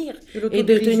tenir et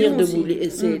de tenir debout.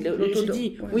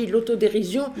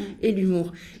 L'autodérision et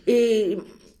l'humour. Et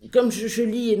comme je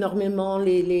lis énormément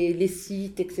les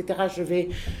sites, etc.,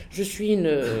 je suis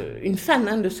une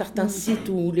fan de certains sites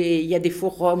où il y a des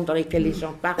forums dans lesquels les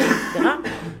gens parlent, etc.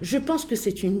 Je pense que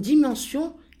c'est une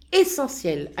dimension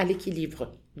essentielle à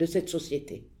l'équilibre de cette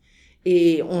société.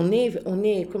 Et on est,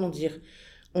 comment dire,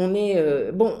 on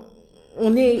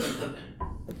est,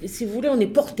 si vous voulez, on est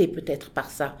porté peut-être par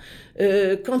ça.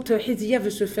 Quand Hizia veut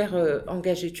se faire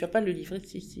engager, tu n'as pas le livre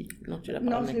ici, si. Non, tu l'as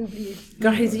pas. Non, je l'ai oublié.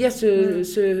 Quand Hizia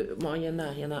bon, il y en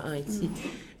a un ici.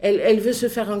 Elle veut se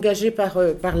faire engager par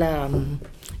la.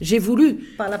 J'ai voulu.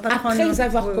 Par la patronne.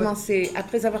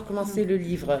 Après avoir commencé le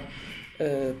livre,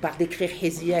 par décrire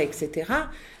Hizia, etc.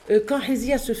 Quand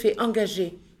Hizia se fait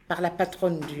engager par la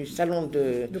patronne du salon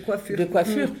de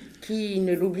coiffure qui,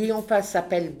 ne l'oublions pas,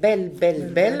 s'appelle Belle.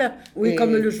 Oui,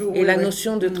 comme le jour. Et la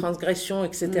notion de transgression,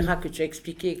 etc., que tu as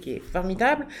expliqué, qui est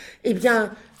formidable. Eh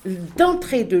bien,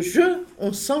 d'entrée de jeu,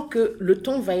 on sent que le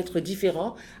ton va être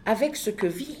différent avec ce que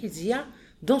vit Hizia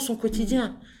dans son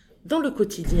quotidien. Dans le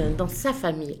quotidien, dans sa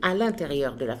famille, à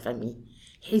l'intérieur de la famille.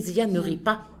 Hizia ne rit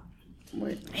pas.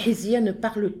 Hizia ne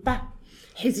parle pas.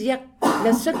 Hizia,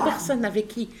 la seule personne avec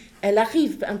qui elle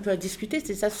arrive un peu à discuter,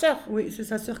 c'est sa sœur. Oui, c'est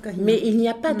sa sœur Kahina. Mais il n'y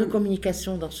a pas de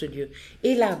communication dans ce lieu.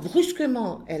 Et là,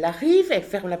 brusquement, elle arrive, elle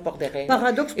ferme la porte derrière.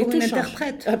 Paradoxe pour une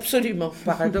interprète. Absolument,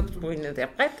 paradoxe pour une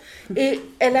interprète. Et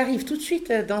elle arrive tout de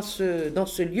suite dans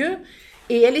ce lieu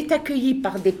et elle est accueillie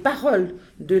par des paroles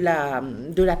de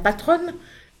la patronne,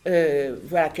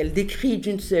 voilà, qu'elle décrit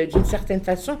d'une certaine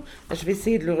façon. Je vais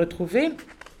essayer de le retrouver.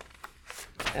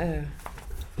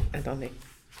 Attendez,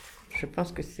 je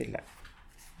pense que c'est là.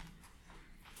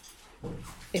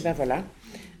 Et ben voilà.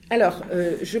 Alors,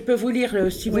 je peux vous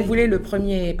lire, si vous voulez, le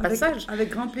premier passage. Avec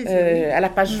grand plaisir. À la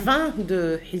page 20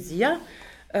 de Hizia.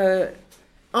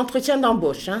 Entretien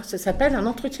d'embauche. Ça s'appelle un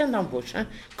entretien d'embauche.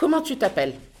 Comment tu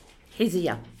t'appelles?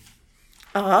 Hizia.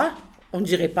 Ah, on ne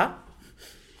dirait pas.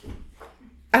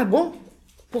 Ah bon?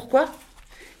 Pourquoi?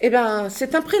 Eh bien,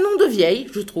 c'est un prénom de vieille,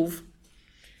 je trouve.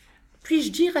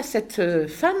 Puis-je dire à cette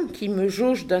femme qui me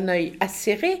jauge d'un œil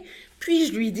acéré,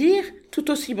 puis-je lui dire, tout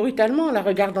aussi brutalement en la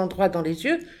regardant droit dans les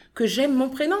yeux, que j'aime mon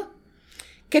prénom?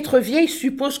 Qu'être vieille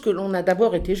suppose que l'on a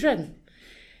d'abord été jeune,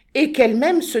 et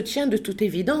qu'elle-même se tient de toute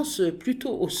évidence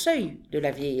plutôt au seuil de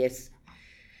la vieillesse.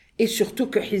 Et surtout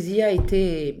que Hizia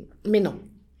était... Mais non,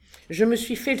 je me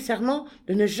suis fait le serment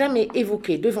de ne jamais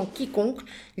évoquer devant quiconque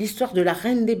l'histoire de la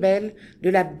reine des belles,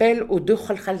 de la belle aux 2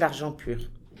 khalkhal d'argent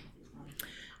pur.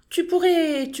 Tu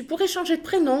pourrais changer de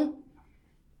prénom.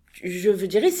 Je veux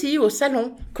dire ici, au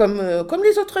salon, comme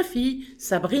les autres filles,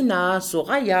 Sabrina,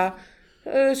 Soraya.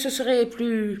 Ce serait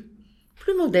plus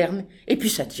moderne. Et puis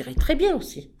ça tirait très bien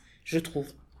aussi, je trouve.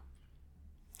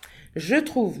 Je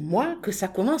trouve, moi, que ça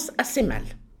commence assez mal.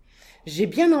 J'ai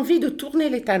bien envie de tourner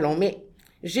les talons, mais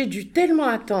j'ai dû tellement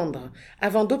attendre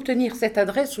avant d'obtenir cette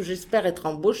adresse où j'espère être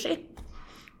embauchée.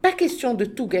 Pas question de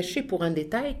tout gâcher pour un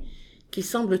détail qui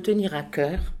semble tenir à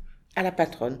cœur à la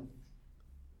patronne.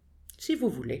 Si vous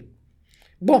voulez.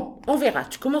 Bon, on verra.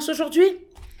 Tu commences aujourd'hui?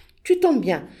 Tu tombes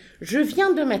bien. Je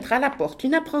viens de mettre à la porte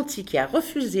une apprentie qui a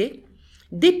refusé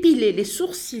d'épiler les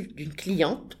sourcils d'une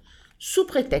cliente sous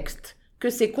prétexte que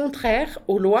c'est contraire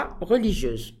aux lois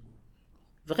religieuses.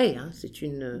 Vrai, c'est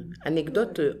une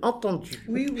anecdote entendue.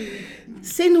 Oui.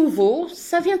 C'est nouveau,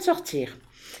 ça vient de sortir.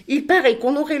 Il paraît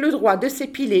qu'on aurait le droit de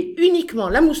s'épiler uniquement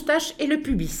la moustache et le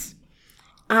pubis.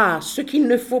 Ah, ce qu'il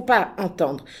ne faut pas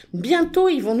entendre. Bientôt,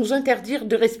 ils vont nous interdire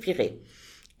de respirer.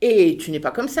 Et tu n'es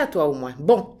pas comme ça, toi, au moins.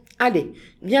 Bon, allez,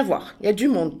 viens voir. Il y a du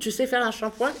monde. Tu sais faire un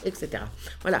shampoing, etc.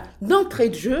 Voilà. D'entrée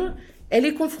de jeu, elle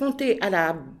est confrontée à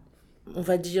on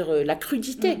va dire, la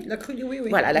crudité. Oui.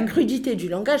 Voilà, la crudité du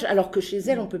langage, alors que chez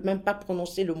elle, on ne peut même pas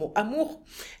prononcer le mot amour.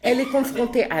 Elle est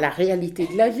confrontée à la réalité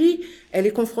de la vie, elle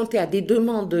est confrontée à des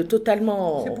demandes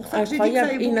totalement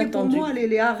incroyables, inattendues. Pour moi,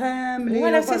 les harems,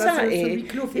 voilà, c'est ça.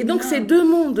 Et donc, ces deux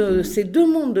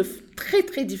mondes très,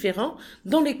 très différents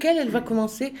dans lesquels elle va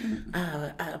commencer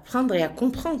à apprendre et à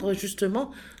comprendre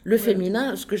justement le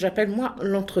féminin, ce que j'appelle, moi,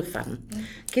 l'entre-femme.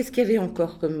 Qu'est-ce qu'il y avait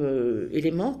encore comme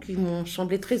éléments qui m'ont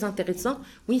semblé très intéressants?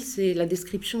 Oui, c'est la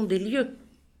description des lieux.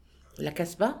 La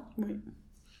Casbah,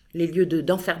 les lieux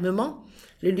d'enfermement.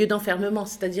 Les lieux d'enfermement,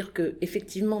 c'est-à-dire que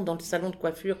effectivement, dans le salon de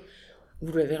coiffure,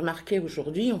 vous l'avez remarqué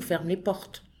aujourd'hui, on ferme les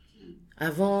portes.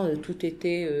 Avant, tout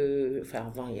était...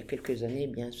 avant, il y a quelques années,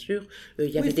 bien sûr, il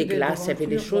y avait des glaces, il y avait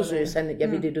des choses, il y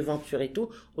avait des devantures et tout.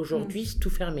 Aujourd'hui, c'est tout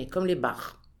fermé, comme les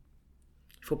bars.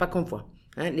 Il ne faut pas qu'on voit.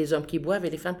 Les hommes qui boivent et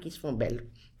les femmes qui se font belles.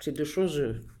 C'est deux choses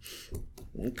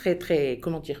très, très,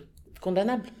 comment dire,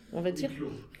 condamnables, on va dire.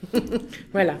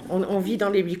 Voilà, on vit dans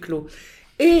les huis clos.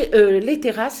 Et les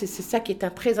terrasses, et c'est ça qui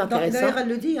est très intéressant. D'ailleurs, elle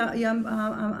le dit, il y a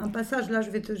un passage, là, je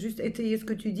vais juste étayer ce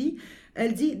que tu dis.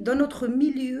 Elle dit, dans notre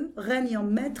milieu règne en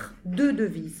maître 2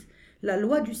 devises, la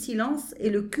loi du silence et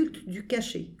le culte du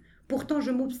cachet. Pourtant,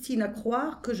 je m'obstine à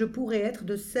croire que je pourrais être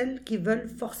de celles qui veulent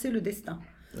forcer le destin.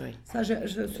 Oui. Ça,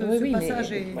 ce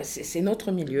passage est... C'est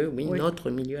notre milieu, oui, notre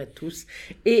milieu à tous.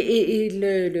 Et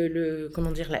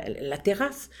comment dire, la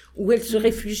terrasse où elle se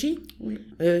réfugie,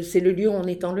 c'est le lieu où on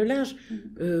étend le linge.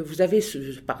 Vous avez,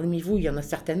 parmi vous, il y en a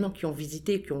certainement qui ont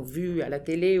visité, qui ont vu à la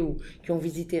télé ou qui ont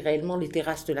visité réellement les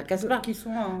terrasses de la Casbah,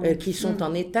 qui sont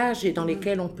en étage et dans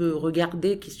lesquelles on peut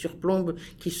regarder, qui surplombent,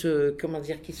 qui se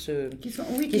surveillent,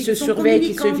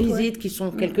 qui se visitent, qui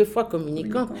sont quelquefois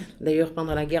communicantes. D'ailleurs,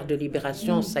 pendant la guerre de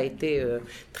libération, ça a été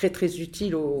très très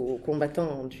utile aux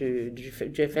combattants du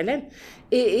FLN.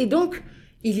 Et donc,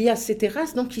 il y a ces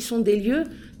terrasses donc, qui sont des lieux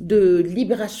de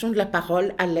libération de la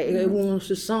parole, où on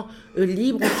se sent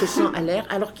libre, on se sent à l'air,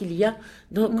 alors qu'il y a,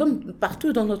 comme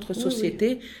partout dans notre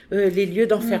société, les lieux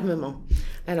d'enfermement.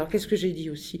 Alors, qu'est-ce que j'ai dit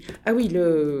aussi? Ah oui,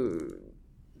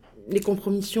 les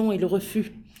compromissions et le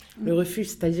refus. Le refus,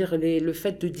 c'est-à-dire le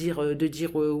fait de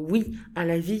dire oui à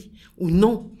la vie ou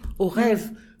non au rêve,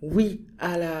 oui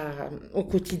au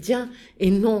quotidien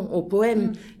et non au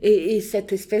poème. Et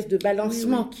cette espèce de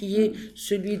balancement qui est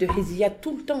celui de Hizia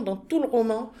tout le temps, dans tout le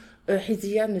roman,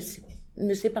 Hizia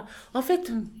ne sait pas. En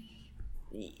fait,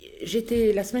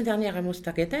 j'étais la semaine dernière à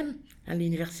Mostagatem, à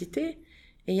l'université,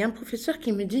 et il y a un professeur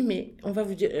qui me dit, mais on va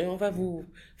vous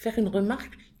faire une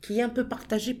remarque qui est un peu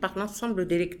partagée par l'ensemble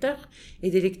des lecteurs et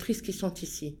des lectrices qui sont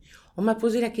ici. On m'a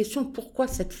posé la question, pourquoi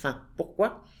cette fin?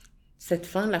 Pourquoi cette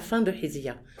fin, la fin de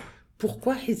Hizia?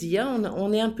 Pourquoi Hizia?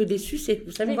 On est un peu déçus, c'est,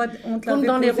 vous savez, comme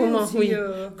dans les romans,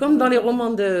 comme dans les romans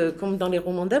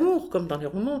d'amour, comme dans les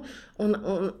romans,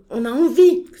 on a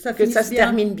envie que ça se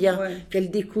termine bien, qu'elle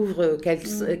découvre,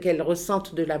 qu'elle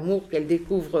ressente de l'amour, qu'elle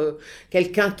découvre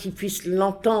quelqu'un qui puisse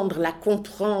l'entendre, la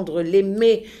comprendre,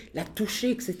 l'aimer, la toucher,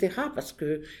 etc. Parce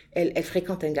que elle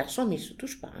fréquente un garçon, mais ils se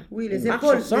touchent pas. Hein. Oui, les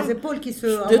épaules qui se,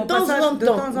 de temps en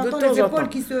temps,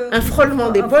 un frôlement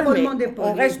d'épaule, mais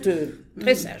on reste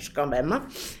très sage quand même. Hein.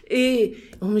 Et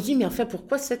on me dit, mais enfin,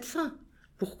 pourquoi cette fin?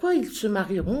 Pourquoi ils se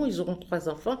marieront, ils auront 3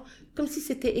 enfants, comme si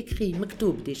c'était écrit,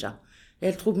 Maktoub déjà. Et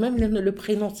elle trouve même le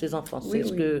prénom de ses enfants, c'est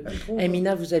ce que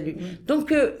Amina vous a lu.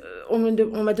 Donc,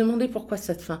 on m'a demandé pourquoi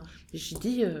cette fin. J'ai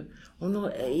dit,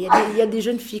 il y a des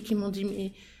jeunes filles qui m'ont dit,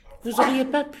 mais vous auriez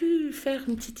pas pu faire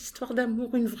une petite histoire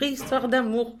d'amour, une vraie histoire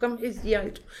d'amour comme Hizia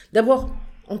et tout. D'abord,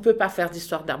 on peut pas faire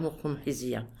d'histoire d'amour comme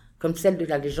Hizia. Comme celle de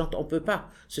la légende, on peut pas.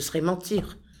 Ce serait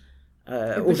mentir.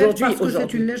 Aujourd'hui,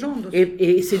 c'est une légende.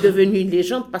 Et c'est devenu une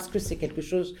légende parce que c'est quelque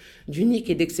chose d'unique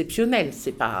et d'exceptionnel.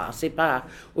 C'est pas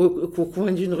au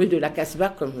coin d'une rue de la Casbah,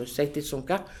 comme ça a été son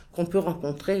cas, qu'on peut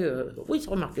rencontrer. Oui,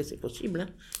 remarquez, c'est possible. Hein.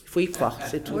 Il faut y croire,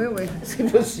 c'est tout. Oui.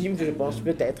 C'est possible, je pense,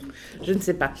 peut-être. Je ne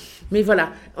sais pas. Mais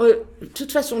voilà. De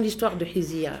toute façon, l'histoire de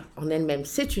Hizia en elle-même,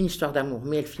 c'est une histoire d'amour,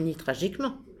 mais elle finit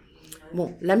tragiquement.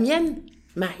 Bon, la mienne,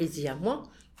 ma Hizia, moi,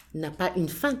 n'a pas une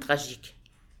fin tragique.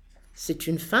 C'est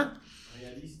une fin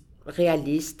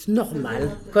réaliste,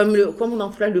 normale, comme on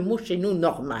emploie le mot chez nous,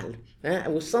 normal, hein,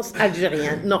 au sens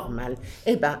algérien, normal.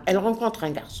 Eh ben, elle rencontre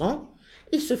un garçon,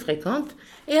 ils se fréquentent,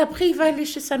 et après il va aller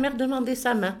chez sa mère demander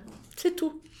sa main. C'est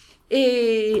tout.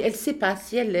 Et elle ne sait pas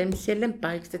si elle l'aime, si elle l'aime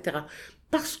pas, etc.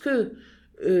 Parce que,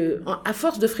 à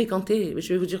force de fréquenter,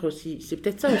 je vais vous dire aussi, c'est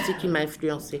peut-être ça aussi qui m'a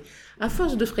influencée, à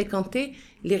force de fréquenter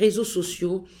les réseaux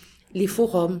sociaux, les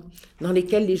forums dans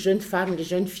lesquels les jeunes femmes, les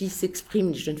jeunes filles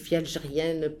s'expriment, les jeunes filles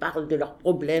algériennes parlent de leurs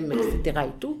problèmes, etc.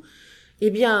 et tout, eh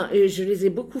bien, je les ai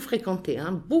beaucoup fréquentés,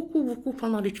 hein, beaucoup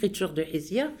pendant l'écriture de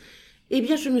Hizia. Eh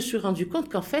bien, je me suis rendu compte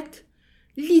qu'en fait,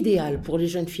 l'idéal pour les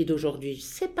jeunes filles d'aujourd'hui,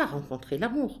 c'est pas rencontrer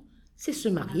l'amour, c'est se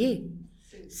marier,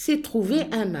 c'est trouver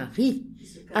un mari.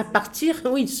 À partir,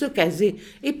 se caser.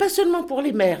 Et pas seulement pour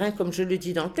les mères, hein, comme je le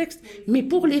dis dans le texte, mais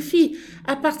pour les filles.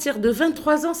 À partir de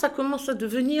 23 ans, ça commence à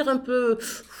devenir un peu...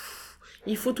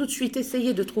 Il faut tout de suite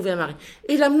essayer de trouver un mari.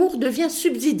 Et l'amour devient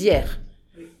subsidiaire.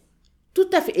 Tout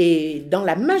à fait. Et dans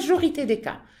la majorité des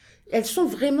cas, elles sont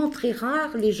vraiment très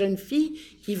rares, les jeunes filles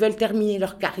qui veulent terminer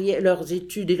leur carrière, leurs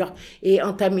études et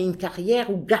entamer une carrière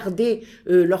ou garder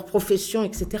leur profession,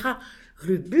 etc.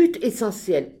 Le but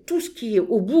essentiel, tout ce qui est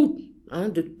au bout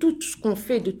de tout ce qu'on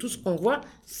fait, de tout ce qu'on voit,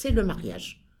 c'est le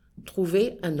mariage.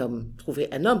 Trouver un homme,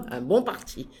 un bon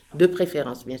parti, de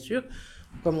préférence bien sûr,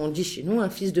 comme on dit chez nous, un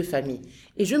fils de famille.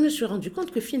 Et je me suis rendu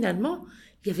compte que finalement,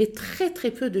 il y avait très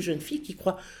très peu de jeunes filles qui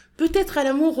croient peut-être à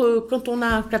l'amour quand on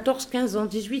a 14, 15 ans,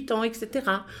 18 ans, etc.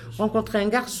 Rencontrer un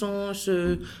garçon,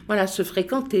 se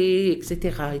fréquenter,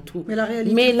 etc. et tout.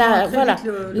 Mais la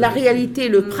réalité, la réalité,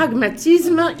 le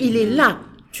pragmatisme, il est là.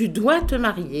 Tu dois te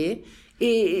marier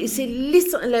et c'est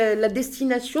la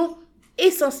destination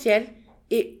essentielle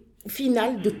et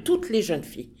finale de toutes les jeunes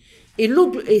filles.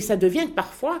 Et ça devient que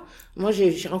parfois, moi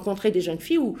j'ai rencontré des jeunes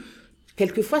filles où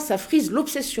quelquefois ça frise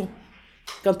l'obsession.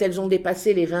 Quand elles ont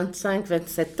dépassé les 25,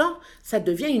 27 ans, ça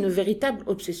devient une véritable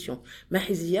obsession. Ma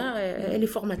Hizia, elle est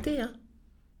formatée, hein.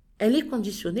 Elle est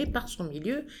conditionnée par son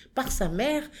milieu, par sa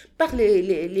mère, par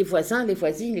les voisins, les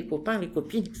voisines, les copains, les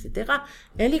copines, etc.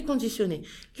 Elle est conditionnée.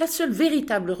 La seule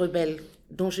véritable rebelle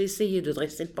dont j'ai essayé de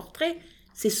dresser le portrait,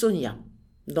 c'est Sonia,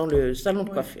 dans le salon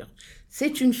de coiffure.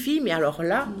 C'est une fille, mais alors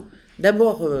là,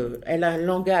 d'abord, elle a un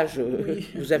langage,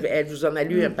 elle vous en a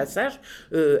lu un passage,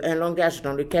 un langage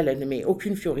dans lequel elle ne met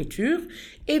aucune fioriture,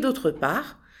 et d'autre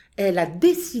part, elle a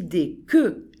décidé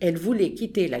qu'elle voulait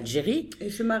quitter l'Algérie. Et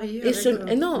se marier.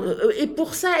 Et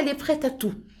pour ça, elle est prête à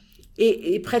tout.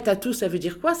 Et prête à tout, ça veut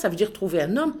dire quoi? Ça veut dire trouver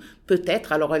un homme,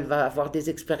 peut-être. Alors, elle va avoir des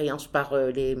expériences par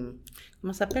les...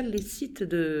 Comment ça s'appelle? Les sites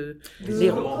les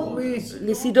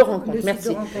sites de rencontres, merci.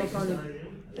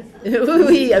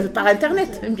 Oui, par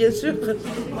Internet, bien sûr.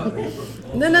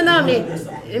 Non,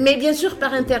 mais bien sûr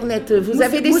par Internet. Vous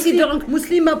avez des sites de rencontres.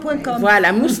 Muslima.com.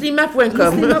 Voilà,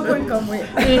 muslima.com. Muslima.com, oui.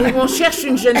 Et on cherche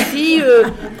une jeune fille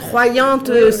croyante,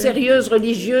 sérieuse,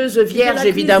 religieuse, vierge,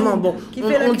 évidemment. Bon,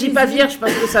 on ne dit pas vierge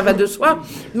parce que ça va de soi,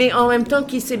 mais en même temps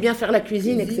qui sait bien faire la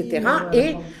cuisine, etc.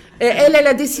 Et elle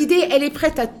a décidé, elle est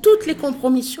prête à toutes les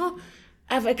compromissions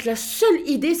avec la seule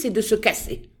idée, c'est de se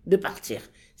casser, de partir.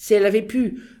 Si elle avait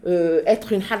pu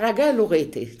être une haraga, elle aurait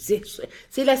été.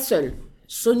 C'est la seule.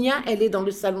 Sonia, elle est dans le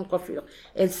salon de coiffure.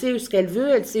 Elle sait ce qu'elle veut,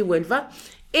 elle sait où elle va.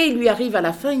 Et il lui arrive à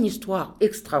la fin une histoire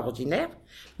extraordinaire.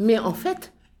 Mais en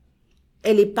fait,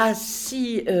 elle n'est pas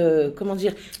si, elle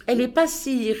n'est pas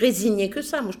si résignée que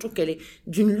ça. Moi, je trouve qu'elle est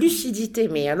d'une lucidité,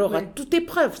 mais alors à toute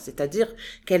épreuve. C'est-à-dire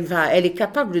elle est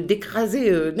capable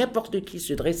d'écraser n'importe qui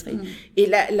se dresserait.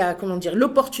 Et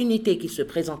l'opportunité qui se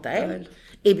présente à elle,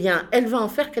 eh bien, elle va en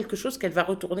faire quelque chose qu'elle va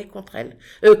retourner contre elle,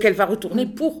 qu'elle va retourner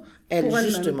pour elle,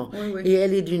 justement. Oui. Et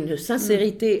elle est d'une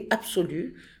sincérité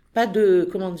absolue. Pas de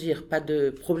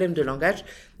problème de langage.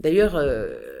 D'ailleurs, à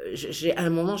un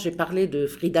moment, j'ai parlé de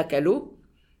Frida Kahlo,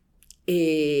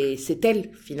 et c'est elle,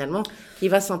 finalement, qui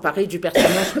va s'emparer du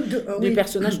personnage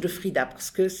de Frida, parce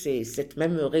que c'est cette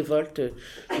même révolte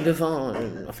devant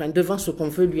ce qu'on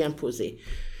veut lui imposer.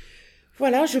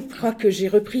 Voilà, je crois que j'ai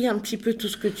repris un petit peu tout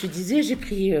ce que tu disais. J'ai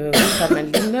pris pas mal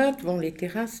de notes. Les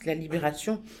terrasses, la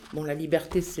libération. La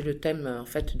liberté, c'est le thème, en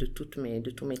fait, de tous mes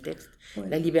textes. Ouais.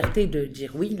 La liberté de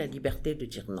dire oui, la liberté de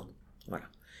dire non. Voilà.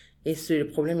 Et c'est le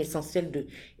problème essentiel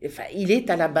il est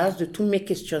à la base de tous mes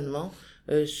questionnements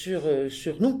sur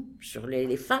nous, sur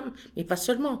les femmes, mais pas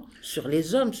seulement, sur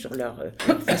les hommes, sur leur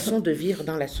façon de vivre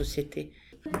dans la société.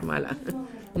 Voilà.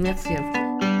 Merci un peu.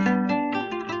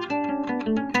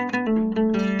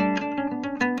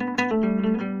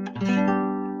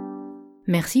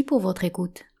 Merci pour votre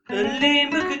écoute.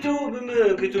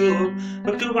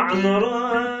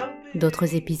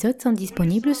 D'autres épisodes sont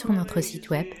disponibles sur notre site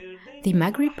web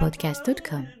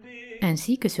themaghribpodcast.com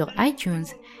ainsi que sur iTunes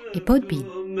et Podbean.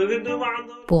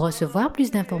 Pour recevoir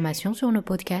plus d'informations sur nos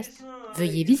podcasts,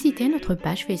 veuillez visiter notre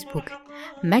page Facebook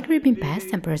Maghrebin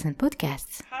Past and Present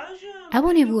Podcasts.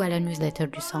 Abonnez-vous à la newsletter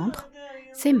du centre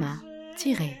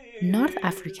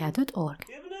sema-northafrica.org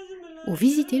ou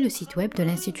visitez le site web de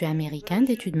l'Institut américain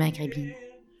d'études maghrébines.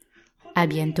 À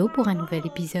bientôt pour un nouvel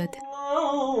épisode.